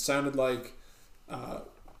yeah, it sounded like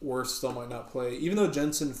Wirfs still might not play, even though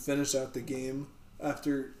Jensen finished out the game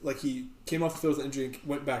after he came off the field with injury and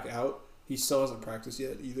went back out. He still hasn't practiced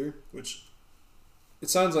yet either, which. It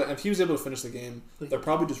sounds like if he was able to finish the game, they're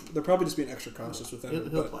probably just being extra cautious with him.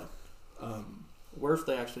 He'll play. Wirfs,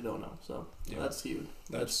 they actually don't know, so that's huge.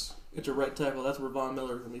 That's it's a right tackle. That's where Von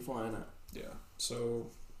Miller is gonna be flying at. Yeah. So.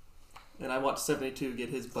 And I watched 72 get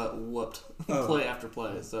his butt whooped play after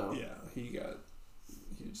play. So yeah, he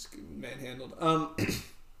just manhandled. I'm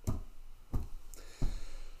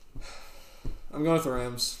going with the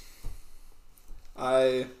Rams.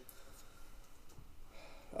 I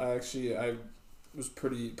was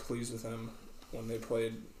pretty pleased with them when they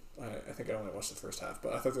played. I think I only watched the first half,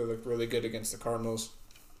 but I thought they looked really good against the Cardinals.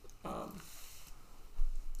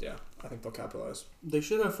 Yeah, I think they'll capitalize. They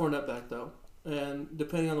should have Fournette back, though. And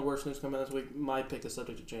depending on the worst news coming out this week, my pick is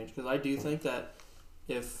subject to change. Because I do think that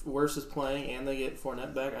if Wirfs is playing and they get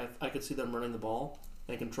Fournette back, I could see them running the ball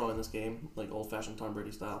and controlling this game like old-fashioned Tom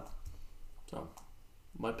Brady style. So,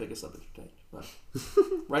 my pick is subject to change. But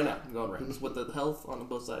right now, I'm going Rams. With the health on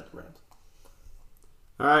both sides, Rams.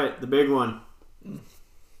 All right, the big one.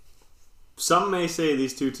 Some may say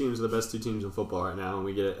these two teams are the best two teams in football right now, and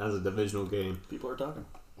we get it as a divisional game. People are talking.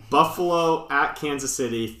 Buffalo at Kansas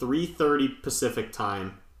City, 3:30 Pacific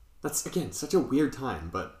time. That's, again, such a weird time,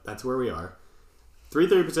 but that's where we are.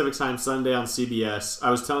 3:30 Pacific time, Sunday on CBS.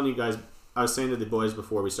 I was telling you guys, I was saying to the boys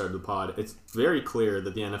before we started the pod, it's very clear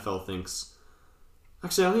that the NFL thinks...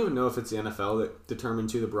 Actually, I don't even know if it's the NFL that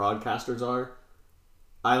determines who the broadcasters are.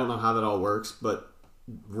 I don't know how that all works, but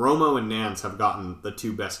Romo and Nance have gotten the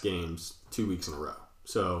two best games 2 weeks in a row.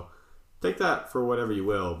 So take that for whatever you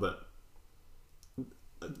will, but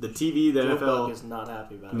the TV, the Joe NFL... Buck is not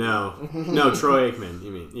happy about it. No, Troy Aikman, you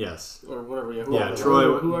mean, yes. Or whatever,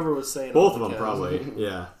 whoever was saying both of them, probably,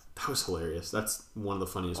 yeah. That was hilarious. That's one of the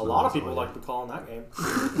funniest A lot of people like to call in that game.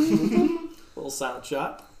 Little silent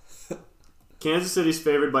shot. Kansas City's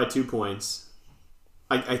favored by 2 points.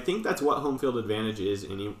 I think that's what home field advantage is,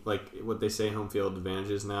 what they say home field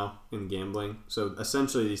advantage is now in gambling. So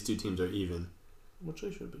essentially these two teams are even. Which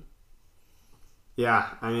they should be. Yeah,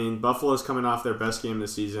 I mean, Buffalo's coming off their best game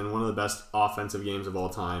this season, one of the best offensive games of all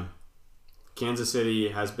time. Kansas City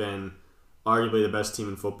has been arguably the best team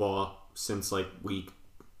in football since week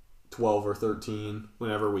 12 or 13,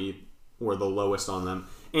 whenever we were the lowest on them.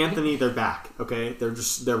 Anthony, they're back, okay? They're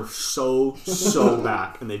so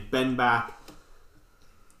back, and they've been back.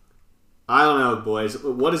 I don't know, boys.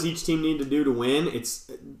 What does each team need to do to win?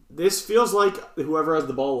 This feels like whoever has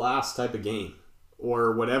the ball last type of game,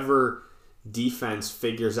 or whatever defense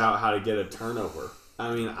figures out how to get a turnover.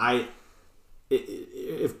 I mean,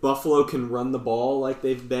 if Buffalo can run the ball like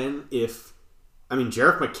they've been,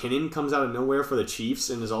 Jerick McKinnon comes out of nowhere for the Chiefs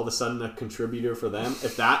and is all of a sudden a contributor for them.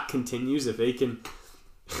 If that continues, if they can...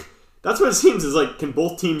 That's what it seems is can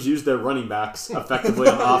both teams use their running backs effectively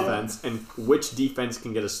on offense, and which defense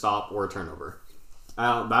can get a stop or a turnover?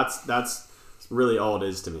 That's really all it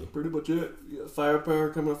is to me. Pretty much it. You got firepower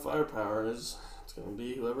coming with firepower. It's going to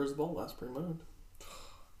be whoever's the ball last, pretty much.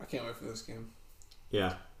 I can't wait for this game.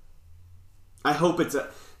 Yeah. I hope it's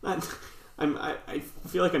I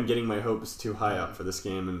feel like I'm getting my hopes too high up for this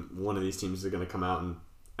game, and one of these teams is going to come out,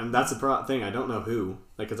 and that's the thing. I don't know who,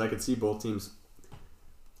 because I could see both teams.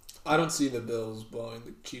 I don't see the Bills blowing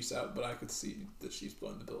the Chiefs out, but I could see the Chiefs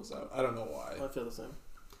blowing the Bills out. I don't know why. I feel the same.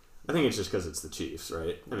 I think it's just because it's the Chiefs,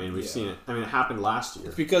 right? I mean, we've seen it. I mean, it happened last year.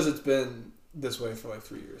 It's because it's been this way for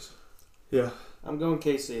 3 years. Yeah. I'm going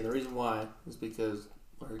KC, and the reason why is because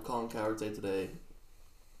I heard Colin Cowherd say today,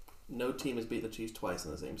 no team has beat the Chiefs twice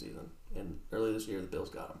in the same season. And earlier this year, the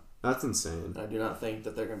Bills got them. That's insane. And I do not think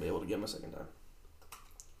that they're going to be able to get them a second time.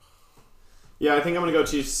 Yeah, I think I'm going to go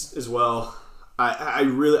Chiefs as well. I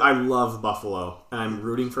love Buffalo, and I'm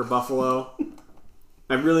rooting for Buffalo.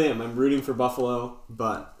 I really am. I'm rooting for Buffalo,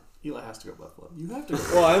 but Eli has to go Buffalo. You have to go.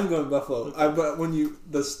 Well, I'm going Buffalo. But when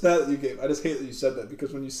the stat you gave, I just hate that you said that,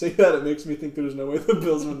 because when you say that, it makes me think there's no way the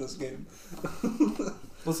Bills win this game.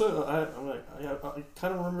 Well, so I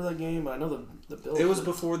kind of remember that game. I know the Bills. It was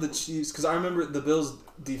before the Chiefs, because I remember the Bills'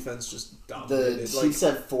 defense just dominated. The Chiefs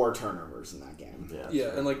had 4 turnovers in that game.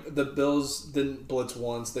 Yeah, and the Bills didn't blitz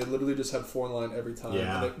once. They literally just had 4 in line every time.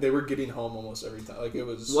 Yeah. And they were getting home almost every time. It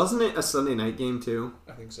was. Wasn't it a Sunday night game too?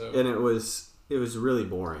 I think so. And it was it was really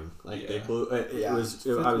boring. Like they blew. It was.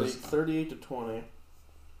 I was 38-20.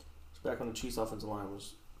 It's back when the Chiefs' offensive line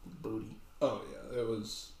was booty. Oh yeah, that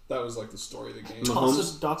was like the story of the game.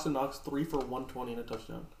 Dawson Knox 3 for 120 and a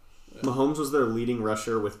touchdown. Yeah. Mahomes was their leading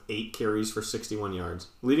rusher with 8 carries for 61 yards.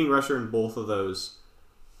 Leading rusher in both of those.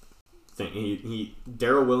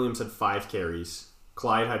 Darrell Williams had 5 carries.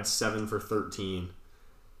 Clyde had 7 for 13.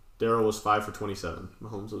 Darrell was 5 for 27.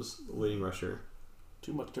 Mahomes was the leading rusher.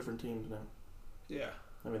 Too much different teams now. Yeah.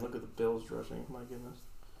 I mean, look at the Bills rushing. My goodness.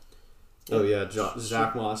 Oh, yeah.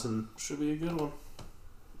 Zach Lawson. Should be a good one.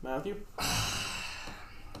 Matthew?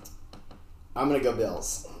 I'm going to go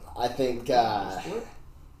Bills. I think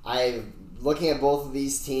looking at both of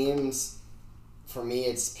these teams, for me,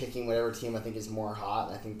 it's picking whatever team I think is more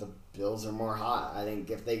hot. I think the Bills are more hot. I think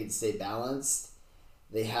if they can stay balanced,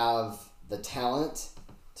 they have the talent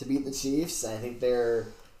to beat the Chiefs. I think the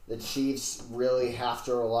Chiefs really have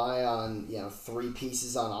to rely on 3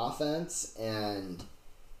 pieces on offense, and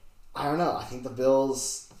I don't know. I think the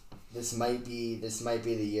Bills. This might be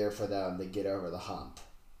the year for them to get over the hump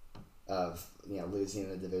of losing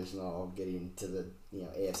the divisional, getting to the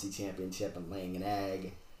AFC Championship and laying an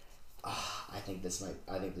egg. I think this might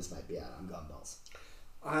be it. I'm going Bills.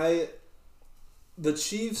 The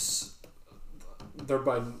Chiefs, they're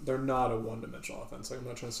not a one-dimensional offense. Like, I'm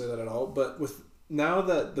not trying to say that at all. But now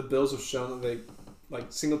that the Bills have shown that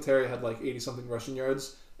Singletary had 80-something rushing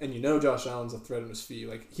yards, and Josh Allen's a threat on his feet.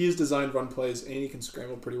 Like, he has designed run plays, and he can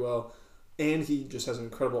scramble pretty well, and he just has an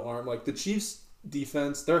incredible arm. Like, the Chiefs'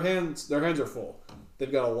 defense, their hands are full.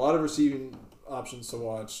 They've got a lot of receiving options to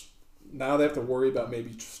watch. Now they have to worry about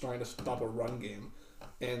maybe trying to stop a run game,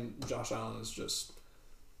 and Josh Allen is just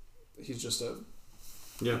a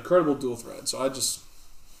incredible dual threat. So I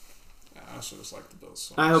should just like the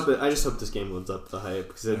Bills. So I just hope this game lives up to the hype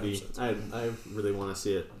because I really want to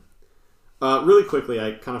see it. Really quickly,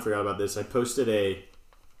 I kind of forgot about this. I posted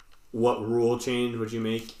what rule change would you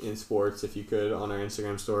make in sports if you could on our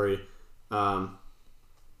Instagram story. I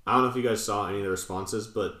don't know if you guys saw any of the responses,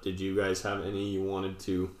 but did you guys have any you wanted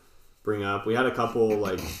to bring up? We had a couple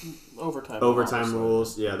overtime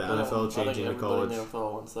rules. Yeah, the NFL changing to college. The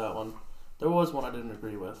NFL wants that one. There was one I didn't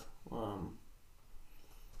agree with.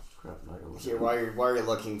 Here, while you're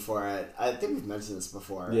looking for it, I think we've mentioned this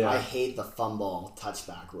before. Yeah. I hate the fumble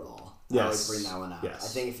touchback rule. Yes. I always bring that one up. Yes. I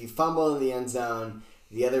think if you fumble in the end zone,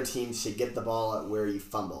 the other team should get the ball at where you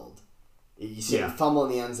fumbled. You should fumble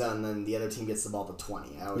in the end zone, and then the other team gets the ball to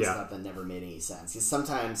 20. I always thought that never made any sense. Because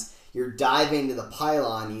sometimes you're diving to the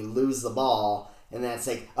pylon, you lose the ball, and then it's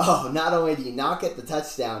like, oh, not only do you not get the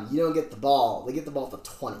touchdown, you don't get the ball. They get the ball to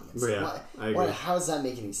 20. I agree. How does that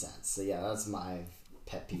make any sense? So, yeah, that's my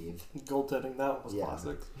pet peeve. Goaltending, that was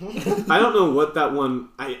classic. I don't know what that one.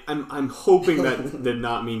 I'm hoping that did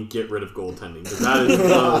not mean get rid of goaltending because that is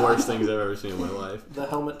one of the worst things I've ever seen in my life. The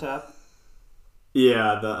helmet tap.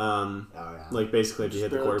 Yeah, like basically if you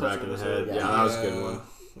hit the quarterback in the head. Yeah, that was a good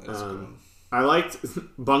one. I liked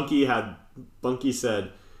Bunky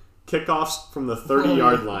said kickoffs from the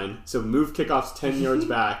 30-yard line. So move kickoffs 10 yards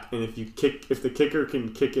back, and if the kicker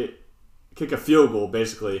can kick a field goal,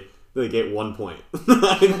 basically. They get 1 point. I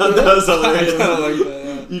thought that was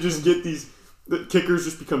hilarious. You just get the kickers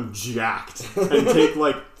just become jacked and take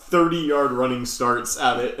 30-yard running starts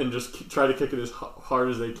at it and just try to kick it as hard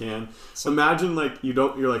as they can. So imagine we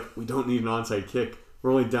don't need an onside kick.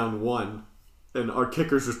 We're only down 1. And our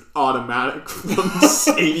kicker's just automatic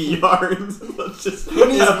from 80 yards. Let's just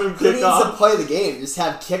have him kick off. Who needs to play the game? Just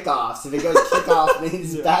have kickoffs. If it goes kickoff, it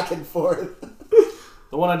means back and forth.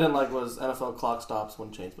 The one I didn't like was NFL clock stops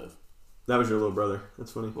when chains move. That was your little brother.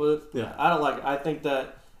 That's funny. Was it? Yeah. I don't like it. I think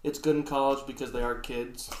that it's good in college because they are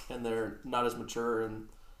kids and they're not as mature and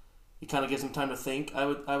it kind of gives them time to think. I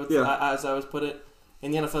would as I always put it.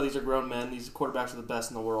 In the NFL, these are grown men. These quarterbacks are the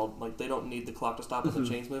best in the world. They don't need the clock to stop if the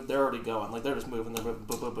chains move. They're already going. They're just moving. They're moving.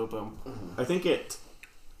 Boom, boom, boom, boom. I think it,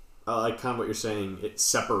 like kind of what you're saying, it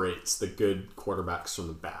separates the good quarterbacks from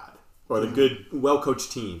the bad. Or the good,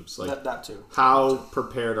 well-coached teams. That too. How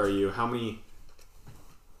prepared are you? How many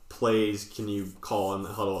plays can you call in the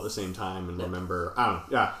huddle at the same time and remember? I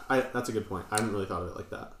don't know. Yeah, that's a good point. I hadn't really thought of it like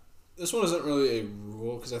that. This one isn't really a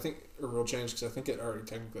rule rule change because I think it already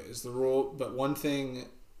technically is the rule. But one thing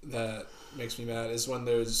that makes me mad is when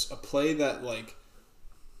there's a play that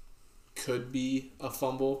could be a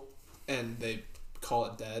fumble and they call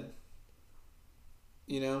it dead.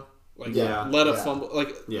 Let a fumble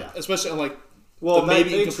especially on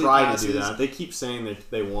they try passes. To do that. They keep saying that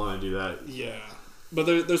they want to do that. Yeah, but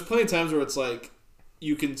there's plenty of times where it's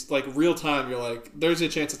you can real time. You're there's a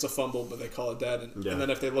chance it's a fumble, but they call it dead, and then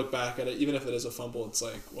if they look back at it, even if it is a fumble, it's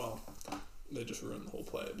they just ruin the whole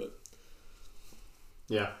play. But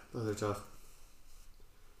Yeah, those are tough.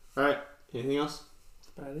 All right, anything else?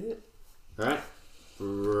 That's about it. All right,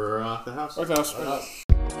 rock the house. Rock the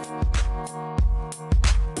house.